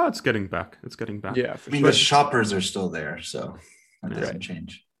 Oh, it's getting back. I Yeah, mean, the shoppers are still there, so that doesn't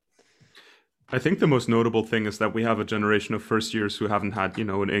change. I think the most notable thing is that we have a generation of first years who haven't had,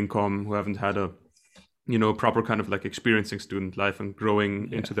 an income, who haven't had a, proper kind of like experiencing student life and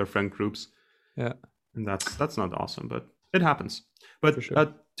growing into their friend groups. Yeah. And that's not awesome, but it happens. But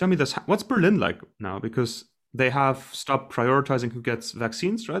sure. Tell me this, what's Berlin like now? Because they have stopped prioritizing who gets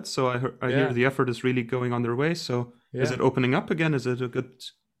vaccines, right? So I hear the effort is really going on their way. So is it opening up again? Is it a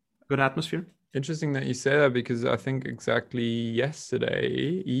good atmosphere? Interesting that you say that, because I think exactly yesterday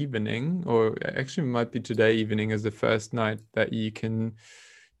evening, or actually might be today evening, is the first night that you can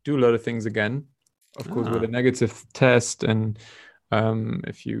do a lot of things again. Of course, with a negative test, and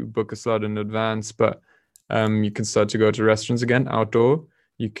if you book a slot in advance, but you can start to go to restaurants again, outdoor.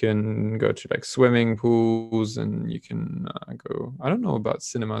 You can go to like swimming pools, and you can go, I don't know about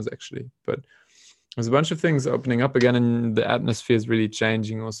cinemas actually, but there's a bunch of things opening up again, and the atmosphere is really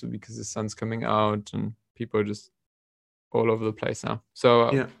changing also because the sun's coming out and people are just all over the place now.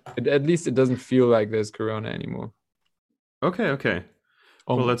 So at least it doesn't feel like there's corona anymore. Okay.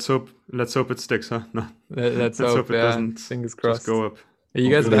 Almost. Well, let's hope it sticks, huh? No. Let's hope it doesn't. Fingers crossed. Just go up. Are you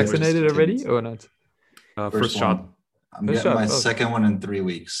guys vaccinated already or not? First shot. I'm getting my second one in 3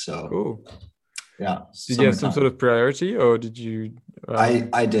 weeks. So cool. Yeah. Did you have some sort of priority, or did you?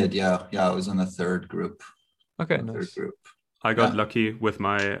 I did. Yeah. I was in the third group. Okay, nice. Third group. I got lucky with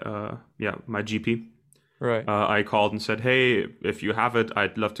my my GP. Right. I called and said, hey, if you have it,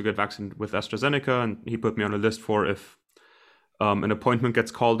 I'd love to get vaccinated with AstraZeneca, and he put me on a list for if an appointment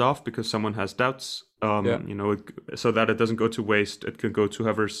gets called off because someone has doubts. So that it doesn't go to waste. It can go to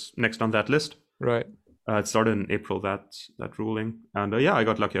whoever's next on that list. Right. It started in April, that ruling, and I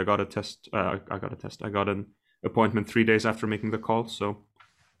got lucky. I got a test. I got an appointment 3 days after making the call. So,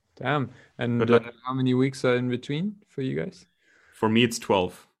 damn. And how many weeks are in between for you guys? For me, it's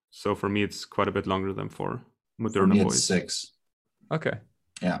 12. So for me, it's quite a bit longer than for Moderna for me, boys. It's 6. Okay.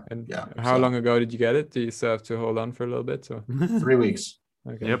 Yeah. And how long ago did you get it? Do you still have to hold on for a little bit? So 3 weeks.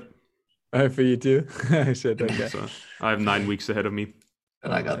 Okay. Yep. For you too. Shit. Okay. So I have 9 weeks ahead of me.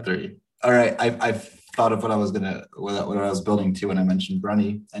 And I got 3. All right. I've thought of what I was building to when I mentioned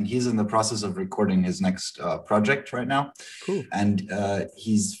Brunny, and he's in the process of recording his next project right now. Cool. And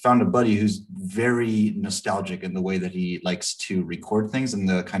he's found a buddy who's very nostalgic in the way that he likes to record things and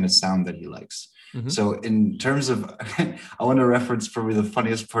the kind of sound that he likes. Mm-hmm. So in terms of, I want to reference probably the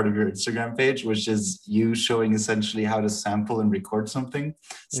funniest part of your Instagram page, which is you showing essentially how to sample and record something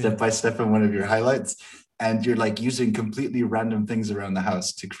step by step in one of your highlights. And you're like using completely random things around the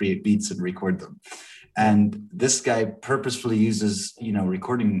house to create beats and record them. And this guy purposefully uses,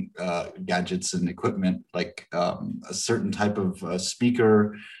 recording gadgets and equipment, like a certain type of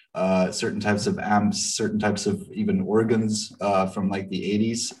speaker, certain types of amps, certain types of even organs from like the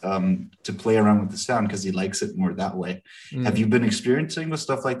 80s to play around with the sound because he likes it more that way. Have you been experiencing with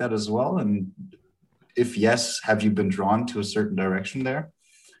stuff like that as well? And if yes, have you been drawn to a certain direction there?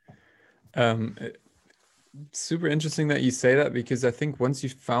 super interesting that you say that, because I think once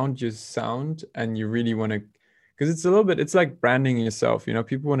you've found your sound and you really want to, because it's a little bit, it's like branding yourself, you know,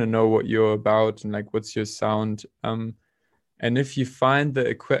 people want to know what you're about and like what's your sound. And if you find the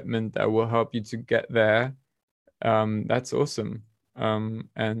equipment that will help you to get there, that's awesome.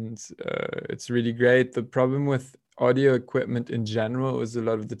 And it's really great. The problem with audio equipment in general is a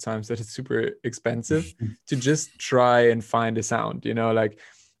lot of the times that it's super expensive to just try and find a sound, you know, like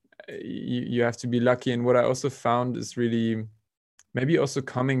you have to be lucky. And what I also found is really maybe also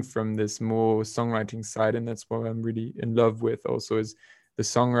coming from this more songwriting side, and that's what I'm really in love with also, is the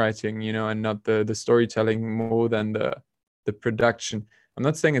songwriting, you know, and not the storytelling more than the production. I'm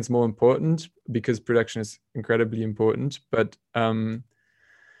not saying it's more important, because production is incredibly important, but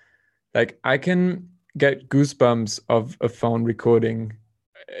like I can get goosebumps of a phone recording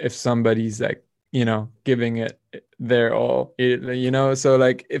if somebody's like, you know, giving it their all, you know. So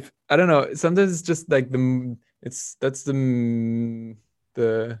like, if I don't know, sometimes it's just like that's the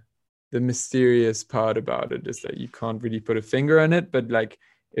the mysterious part about it, is that you can't really put a finger on it. But like,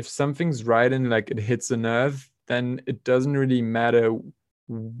 if something's right and like it hits a nerve, then it doesn't really matter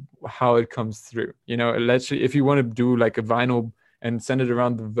how it comes through, you know. Literally, if you want to do like a vinyl and send it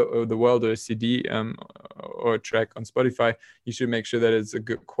around the world, or a CD, or a track on Spotify, you should make sure that it's a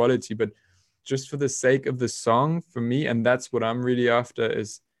good quality. But just for the sake of the song, for me, and that's what I'm really after,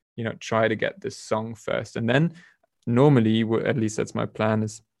 is, you know, try to get this song first. And then normally, at least that's my plan,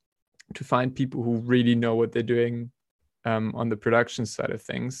 is to find people who really know what they're doing on the production side of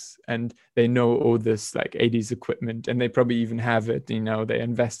things, and they know all this like 80s equipment, and they probably even have it, you know, they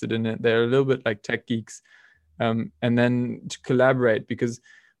invested in it, they're a little bit like tech geeks. And then to collaborate, because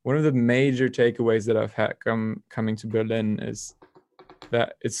one of the major takeaways that I've had coming to Berlin is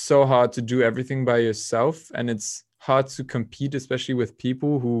that it's so hard to do everything by yourself, and it's hard to compete, especially with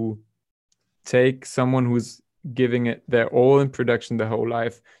people who take someone who's giving it their all in production their whole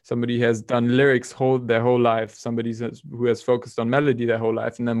life, somebody has done lyrics their whole life, somebody who has focused on melody their whole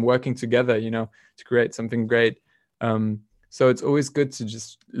life, and then working together, you know, to create something great. So it's always good to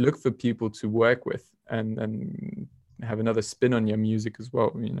just look for people to work with, and have another spin on your music as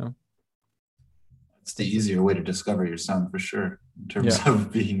well, you know. It's the easier way to discover your sound, for sure, in terms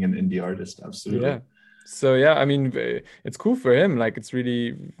of being an indie artist. Absolutely. Yeah. So yeah, I mean, it's cool for him. Like, it's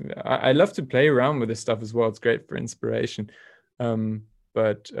really, I love to play around with this stuff as well. It's great for inspiration.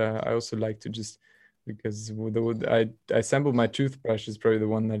 But I also like to just, because I sampled my toothbrush is probably the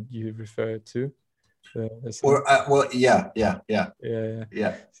one that you refer to. Well, yeah.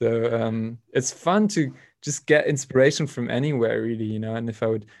 So it's fun to just get inspiration from anywhere, really, you know. And if I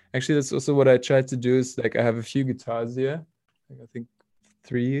would actually, that's also what I tried to do, is like, I have a few guitars here, like I think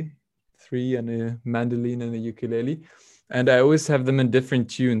three, and a mandolin and a ukulele, and I always have them in different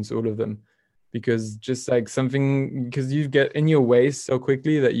tunes, all of them, because just like something, because you get in your ways so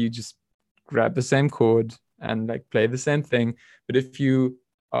quickly that you just grab the same chord and like play the same thing. But if you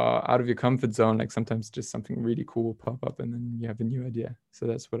are out of your comfort zone, like sometimes just something really cool will pop up, and then you have a new idea. So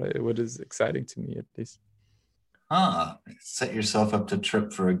that's what is exciting to me, at least. Set yourself up to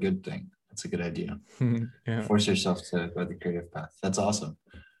trip for a good thing. That's a good idea. Yeah. Force yourself to go the creative path. That's awesome.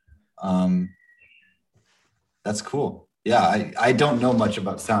 That's cool. Yeah, I don't know much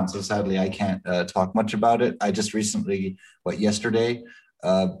about sound, so sadly I can't talk much about it. I just recently, yesterday,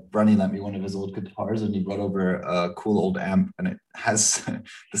 Brunny lent me one of his old guitars, and he brought over a cool old amp, and it has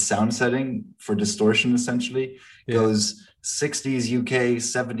the sound setting for distortion, essentially. Goes 60s UK,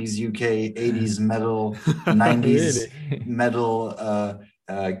 70s UK, 80s metal, 90s metal,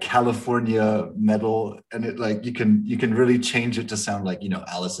 California metal, and it like you can really change it to sound like, you know,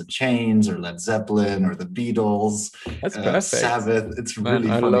 Alice in Chains or Led Zeppelin or the Beatles. That's perfect. Sabbath. It's really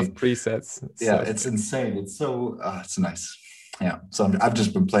funny. I love presets. It's insane. It's so it's nice. Yeah, so I've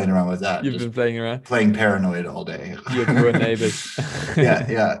just been playing around with that. You've been playing around, playing Paranoid all day. Your poor neighbors.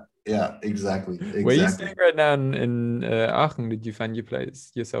 Yeah, exactly. Where are you staying right now in Aachen? Did you find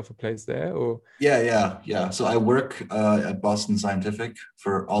yourself a place there, or? Yeah. So I work at Boston Scientific,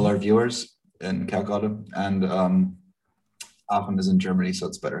 for all our viewers in Calcutta, and Aachen is in Germany, so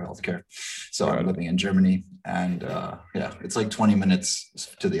it's better healthcare. So I'm living in Germany, and it's like 20 minutes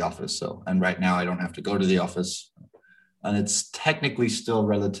to the office. So, and right now I don't have to go to the office. And it's technically still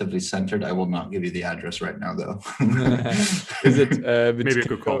relatively centered. I will not give you the address right now, though. Is it maybe a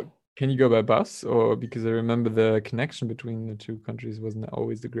good call? Can you go by bus, or because I remember the connection between the two countries wasn't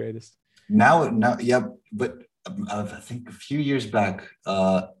always the greatest? Now, yeah, but I think a few years back,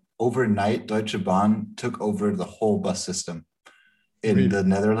 overnight, Deutsche Bahn took over the whole bus system in the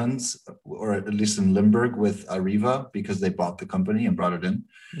Netherlands, or at least in Limburg, with Arriva, because they bought the company and brought it in.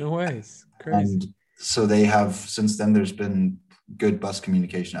 No ways, crazy. And so they have, since then, there's been good bus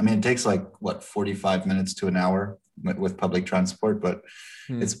communication. I mean, it takes like, 45 minutes to an hour with public transport, but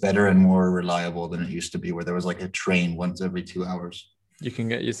it's better and more reliable than it used to be, where there was like a train once every 2 hours. You can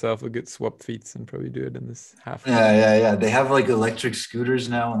get yourself a good swap feet and probably do it in this half. Yeah. They have like electric scooters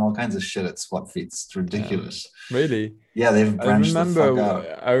now and all kinds of shit at swap feet. It's ridiculous. Really? Yeah, they've branched the fuck out.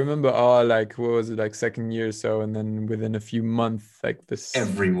 I remember like, what was it, like second year or so, and then within a few months, like this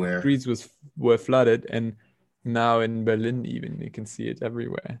Everywhere. streets were flooded, and now in Berlin even you can see it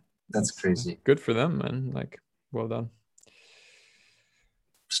everywhere. That's crazy. Good for them, man. Like, well done.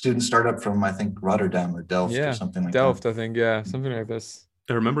 Student startup from, I think, Rotterdam or Delft or something like Delft, that. I think, yeah, something like this.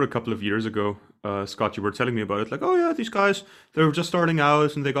 I remember a couple of years ago, Scott, you were telling me about it. Like, oh yeah, these guys, they were just starting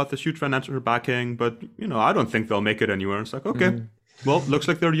out and they got this huge financial backing, but I don't think they'll make it anywhere. It's like, okay, well, looks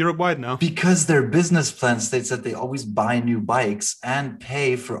like they're Europe-wide now. Because their business plan states that they always buy new bikes and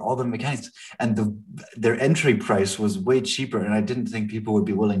pay for all the mechanics, and their entry price was way cheaper. And I didn't think people would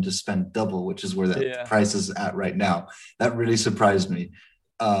be willing to spend double, which is where the price is at right now. That really surprised me,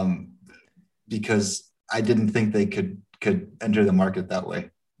 because I didn't think they could enter the market that way.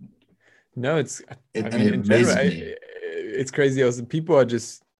 No, it's crazy. Also, people are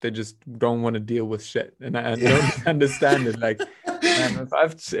just don't want to deal with shit, and I don't understand it. Like,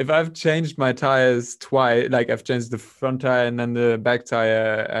 if I've changed my tires twice, like I've changed the front tire and then the back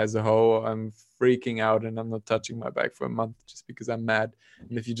tire as a whole, I'm freaking out and I'm not touching my bike for a month just because I'm mad.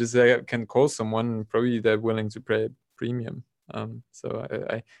 And if you just can call someone, probably they're willing to pay premium. So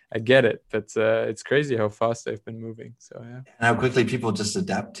I get it, but it's crazy how fast they've been moving. So yeah, and how quickly people just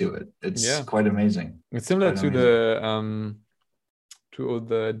adapt to it. It's quite amazing. It's similar to all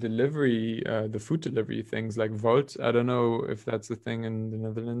the delivery, the food delivery things like Volt. I don't know if that's a thing in the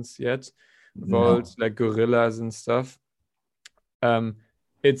Netherlands yet. Volt, like Gorillas and stuff.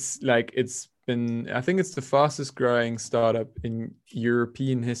 It's been, I think it's the fastest growing startup in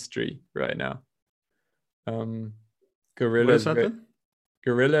European history right now. Gorilla, what is that then?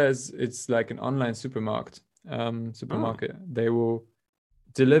 Gorilla it's like an online supermarket. They will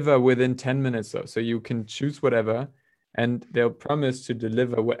deliver within 10 minutes though. So you can choose whatever, and they'll promise to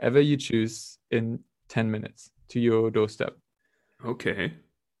deliver whatever you choose in 10 minutes to your doorstep. Okay.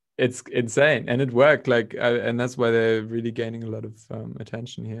 It's insane, and it worked. And that's why they're really gaining a lot of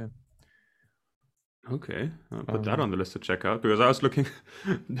attention here. Okay, I'll put that on the list to check out, because I was looking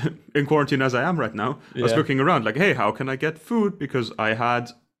in quarantine as I am right now. I was looking around like, hey, how can I get food? Because I had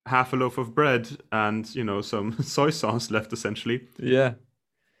half a loaf of bread and some soy sauce left, essentially. Yeah,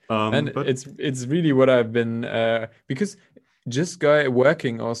 but it's really what I've been because just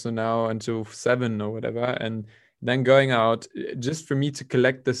working also now until 7 or whatever, and then going out just for me to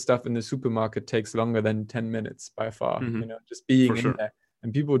collect the stuff in the supermarket takes longer than 10 minutes by far. Just being in there,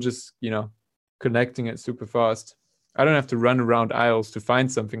 and people just collecting it super fast. I don't have to run around aisles to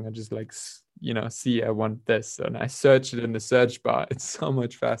find something. I just see I want this, and I search it in the search bar. It's so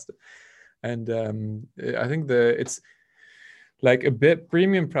much faster. And I think it's like a bit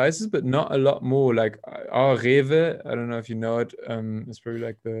premium prices, but not a lot more. Like our Rewe, I don't know if you know it, it's probably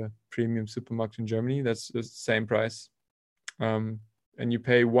like the premium supermarket in Germany. That's the same price, and you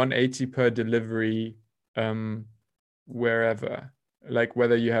pay 180 per delivery wherever. Like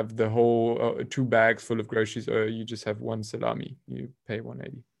whether you have the whole 2 bags full of groceries or you just have 1 salami, you pay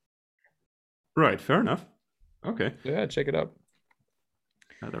 180. Right, fair enough. Okay. Yeah, check it out.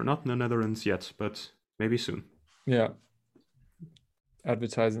 They're not in the Netherlands yet, but maybe soon. Yeah.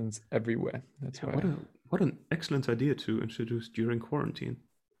 Advertisements everywhere. That's why. What an excellent idea to introduce during quarantine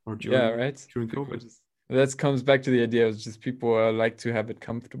or during COVID. That comes back to the idea of just people like to have it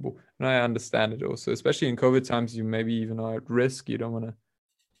comfortable. And I understand it also, especially in COVID times, you maybe even are at risk. You don't want to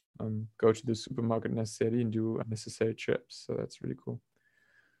go to the supermarket necessarily and do unnecessary trips. So that's really cool.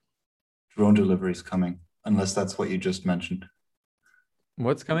 Drone delivery is coming, unless that's what you just mentioned.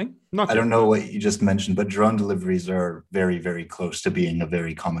 What's coming? I don't know what you just mentioned, but drone deliveries are very, very close to being a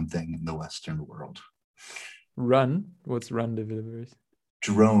very common thing in the Western world. What's run deliveries?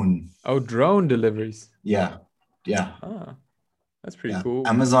 Drone. Oh, drone deliveries. Yeah. Ah, that's pretty cool.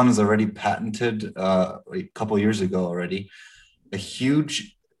 Amazon has already patented a couple years ago already a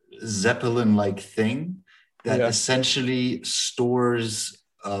huge Zeppelin-like thing that essentially stores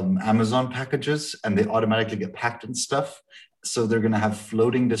Amazon packages, and they automatically get packed and stuff. So they're going to have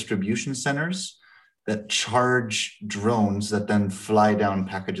floating distribution centers that charge drones that then fly down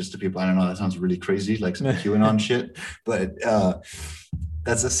packages to people. I don't know, that sounds really crazy, like some QAnon shit, but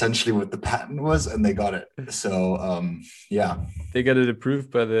that's essentially what the patent was, and they got it. So yeah, They got it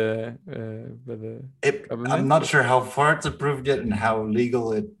approved by the I'm government. not sure how far it's approved yet and how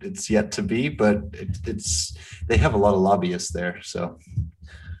legal it's yet to be, but it's they have a lot of lobbyists there. So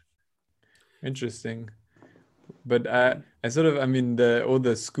Interesting. But I sort of, I mean, all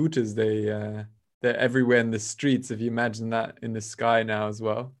the scooters, they're everywhere in the streets. If you imagine that in the sky now as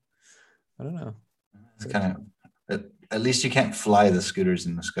well, I don't know. it's kind of at least you can't fly the scooters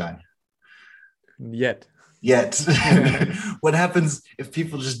in the sky Yet. What happens if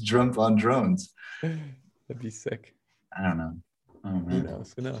people just jump on drones? That'd be sick. I don't know. Oh, Who man.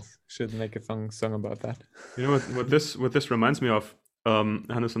 knows? Who knows? Should make a fun song about that. You know what this reminds me of,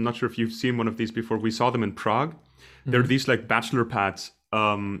 Hannes, I'm not sure if you've seen one of these before. We saw them in Prague. They're these like bachelor pads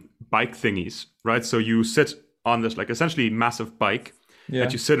bike thingies, right? So you sit on this like essentially massive bike, Yeah.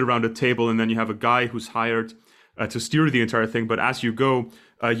 and you sit around a table, and then you have a guy who's hired to steer the entire thing. But as you go,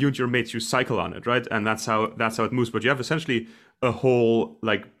 you and your mates, you cycle on it, right? And that's how it moves. But you have essentially a whole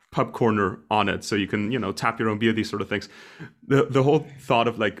like pub corner on it, so you can, tap your own beer, these sort of things. The whole thought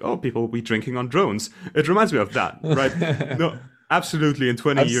of like, oh, people will be drinking on drones. It reminds me of that, right? No, absolutely. In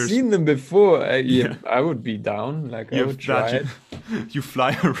 20 I've years, seen them before. I would be down. Like I would try it. You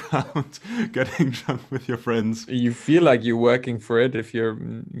fly around getting drunk with your friends. You feel like you're working for it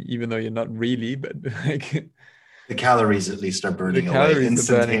even though you're not really, but like The calories at least are the burning away calories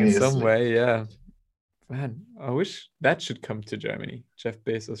are burning in instantaneously. some way. Yeah. Man, I wish that should come to Germany. Jeff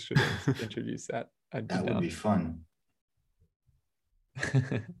Bezos should introduce that. I'd be That would down. be fun.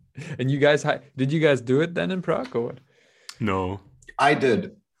 And you guys, did you guys do it then in Prague or what? No. I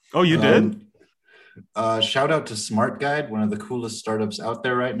did. Oh, you did? Shout out to Smart Guide, one of the coolest startups out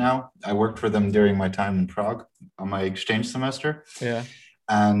there right now. I worked for them during my time in Prague on my exchange semester. Yeah.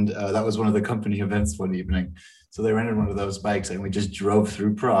 And that was one of the company events one evening. So they rented one of those bikes and we just drove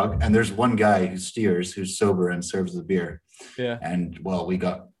through Prague. And there's one guy who steers, who's sober and serves the beer. Yeah. And well, we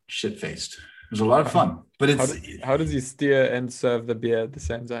got shit-faced. It was a lot of fun. But How does he steer and serve the beer at the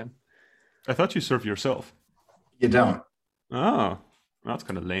same time? I thought you served yourself. you don't. Oh, that's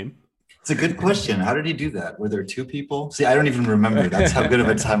kind of lame. It's a good question. How did he do that? Were there two people? See, I don't even remember. That's how good of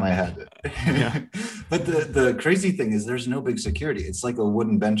a time I had. Yeah. But the crazy thing is there's no big security. It's like a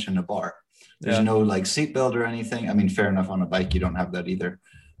wooden bench in a bar. There's Yeah. no like seatbelt or anything. I mean, fair enough, on a bike, you don't have that either.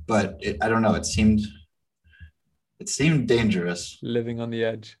 But I don't know. It seemed dangerous. Living on the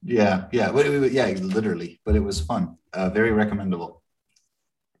edge. Yeah. Yeah, literally. But it was fun. Very recommendable.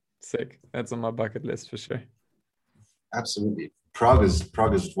 Sick. That's on my bucket list for sure. Absolutely. Prague is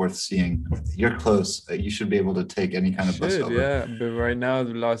worth seeing. You're close. You should be able to take any kind of bus over. Yeah, but right now,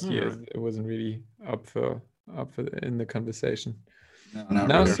 the last year, it wasn't really up for in the conversation. No, not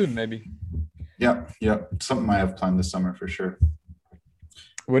Now really. soon, maybe. Yeah. Something I have planned this summer for sure.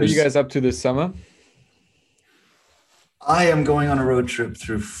 What are you guys up to this summer? I am going on a road trip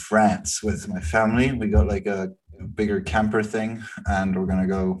through France with my family. We got like a bigger camper thing, and we're gonna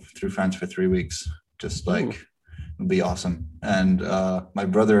go through France for 3 weeks. Just like it'll be awesome. And my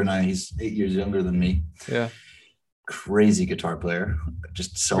brother and I, he's 8 years younger than me. Yeah. Crazy guitar player,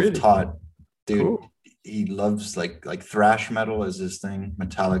 just self-taught. Dude, Cool. he loves like thrash metal is his thing.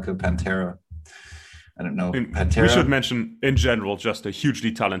 Metallica, Pantera. I don't know. Pantera. We should mention, in general, just a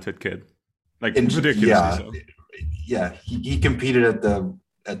hugely talented kid. Like, ridiculously yeah, so. yeah. He competed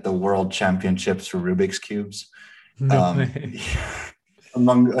at the world championships for Rubik's cubes. No way.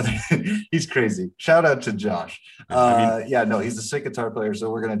 Among other, he's crazy. Shout out to Josh. He's a sick guitar player.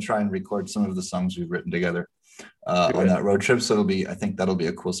 So we're gonna try and record some of the songs we've written together on that road trip. So I think that'll be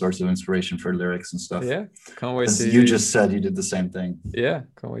a cool source of inspiration for lyrics and stuff. Yeah, can't wait As to you hear just said, you did the same thing. Yeah,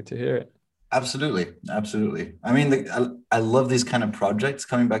 can't wait to hear it. Absolutely. I mean, I love these kind of projects.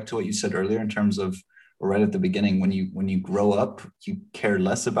 Coming back to what you said earlier in terms of, or right at the beginning, when you grow up, you care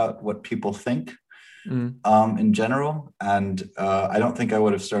less about what people think in general. And I don't think I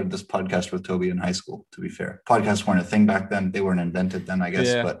would have started this podcast with Toby in high school, to be fair. Podcasts weren't a thing back then. They weren't invented then, I guess.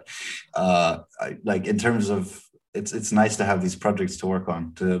 Yeah. But in terms of, it's nice to have these projects to work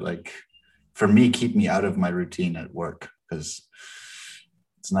on to like, for me, keep me out of my routine at work, because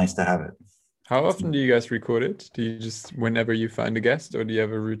it's nice to have it. How often do you guys record it? Do you just whenever you find a guest, or do you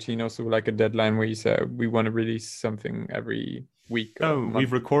have a routine also, like a deadline where you say we want to release something every week? We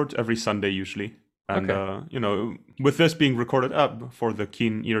record every Sunday usually. And, Okay. with this being recorded up for the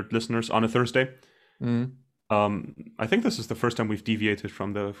keen-eared listeners on a Thursday, I think this is the first time we've deviated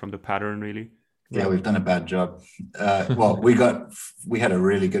from the pattern, really. Yeah, we've done a bad job. Well, we had a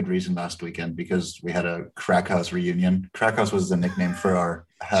really good reason last weekend because we had a crack house reunion. Crack house was the nickname for our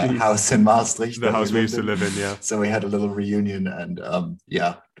house in Maastricht. The house we used to live in, yeah. So we had a little reunion, and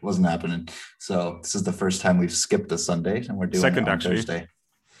yeah, it wasn't happening. So this is the first time we've skipped a Sunday, and we're doing Second, it on actually. Thursday.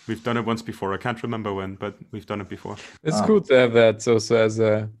 We've done it once before. I can't remember when, but we've done it before. It's cool to have that also as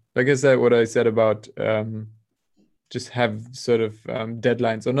a, like I said, what I said about just have sort of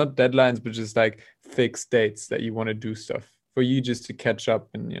deadlines, or not deadlines, but just like fixed dates that you want to do stuff for you just to catch up,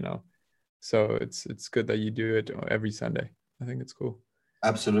 and so it's good that you do it every Sunday. I think it's cool.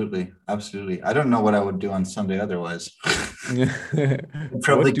 Absolutely. I don't know what I would do on Sunday otherwise.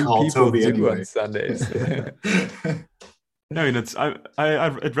 Probably call Toby anyway on Sundays. No, it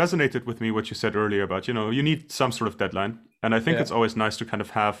resonated with me what you said earlier about, you need some sort of deadline. And I think it's always nice to kind of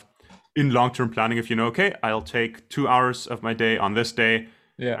have in long-term planning, if okay, I'll take 2 hours of my day on this day.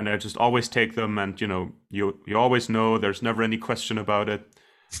 Yeah. And I just always take them, and you always know, there's never any question about it.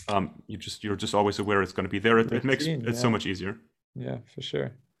 You're just always aware it's going to be there. It makes it so much easier. Yeah, for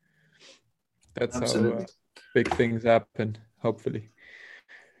sure. That's Absolutely. How big things happen, hopefully.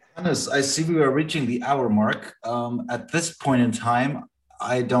 Hannes, I see we are reaching the hour mark. At this point in time,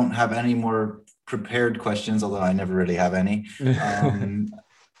 I don't have any more prepared questions, although I never really have any.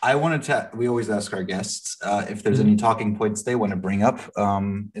 We always ask our guests if there's any talking points they want to bring up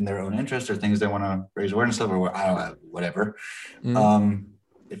in their own interest, or things they want to raise awareness of, or I don't know, whatever.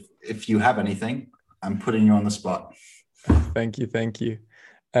 If you have anything, I'm putting you on the spot. Thank you.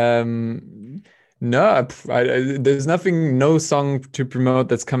 No, there's no song to promote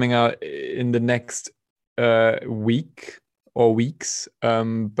that's coming out in the next week or weeks.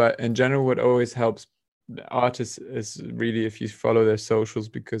 But in general, what always helps artists is really if you follow their socials,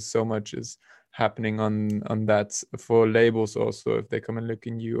 because so much is happening on that for labels also, if they come and look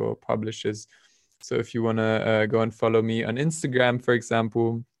in you, or publishers. So if you want to go and follow me on Instagram, for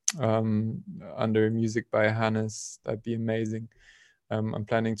example, under Music by Hannes, that'd be amazing. I'm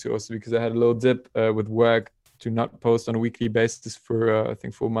planning to also, because I had a little dip with work, to not post on a weekly basis for I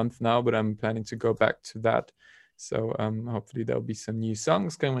think 4 months now, but I'm planning to go back to that. So hopefully there'll be some new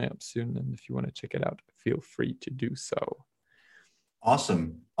songs coming up soon, and if you want to check it out, feel free to do so.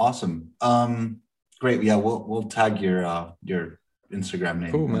 Awesome. Great. Yeah, we'll tag your Instagram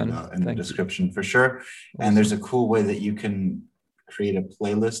name in the description for sure. Awesome. And there's a cool way that you can create a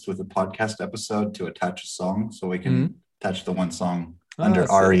playlist with a podcast episode to attach a song, so we can attach the one song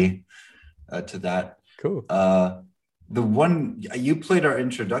under Ari to that. Cool. The one you played our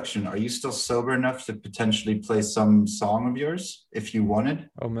introduction, are you still sober enough to potentially play some song of yours if you wanted?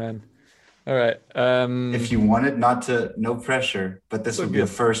 Oh man. All right. If you wanted, no pressure, but this would be a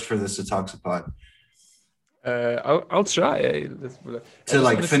first for the Satoxapod. I'll try.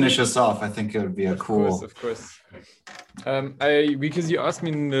 To finish us off, I think it would be Of course. Because you asked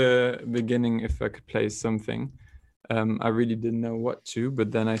me in the beginning if I could play something. I really didn't know what to, but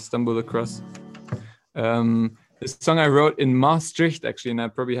then I stumbled across this song I wrote in Maastricht, actually, and I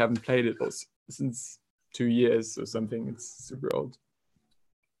probably haven't played it since 2 years or something. It's super old.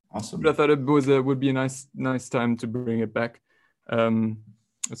 Awesome. But I thought it would be a nice time to bring it back.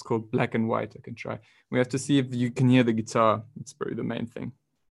 It's called Black and White. I can try. We have to see if you can hear the guitar. It's probably the main thing.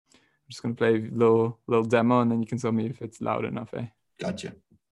 I'm just gonna play a little demo, and then you can tell me if it's loud enough. Gotcha.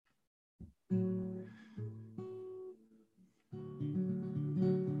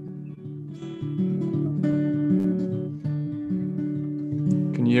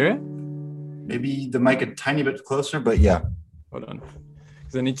 Can you hear it? Maybe the mic a tiny bit closer, but yeah. Hold on.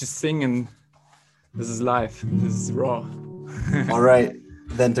 Because I need to sing, and this is live. This is raw. All right.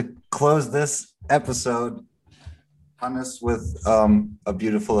 Then to close this episode, Hannes with a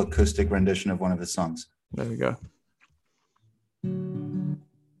beautiful acoustic rendition of one of his songs. There we go.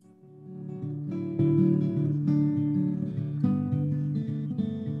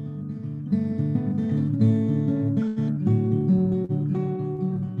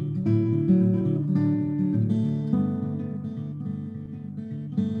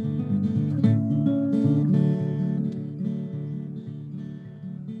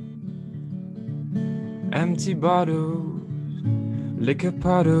 Empty bottles, liquor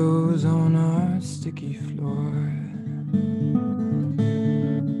puddles on a sticky floor.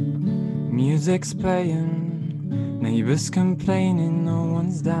 Music's playing, neighbors complaining, no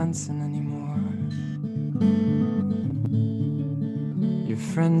one's dancing anymore. Your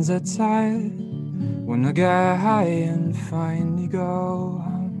friends are tired, wanna get high and finally go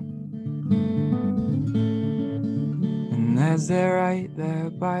home. As they ride their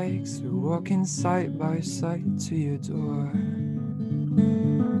bikes, we're walking side by side to your door.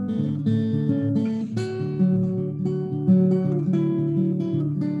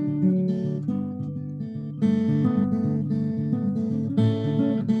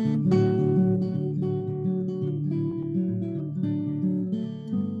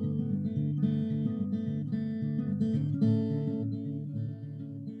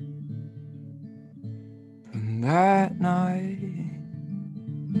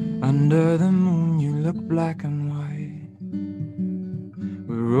 Under the moon you look black and white.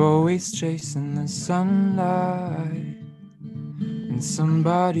 We're always chasing the sunlight and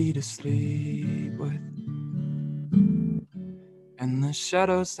somebody to sleep with. And the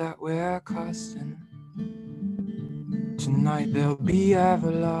shadows that we're casting tonight, they'll be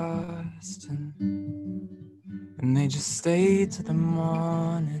everlasting. And they just stay to the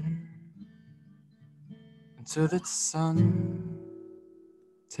morning, until the sun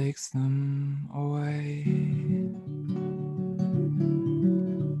takes them away.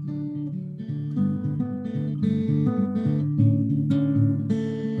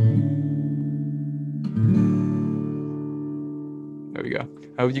 There we go.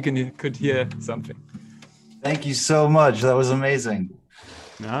 I hope you could hear something. Thank you so much. That was amazing.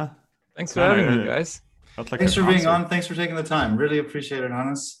 Yeah. Thanks for having me, guys. Thanks for being on. Thanks for taking the time. Really appreciate it,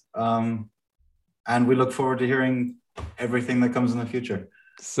 Hannes. And we look forward to hearing everything that comes in the future.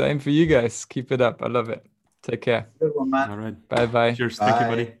 Same for you guys. Keep it up. I love it. Take care. Good one, man. All right. Bye-bye. Cheers. Bye. Thank you,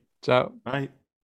 buddy. Ciao. Bye.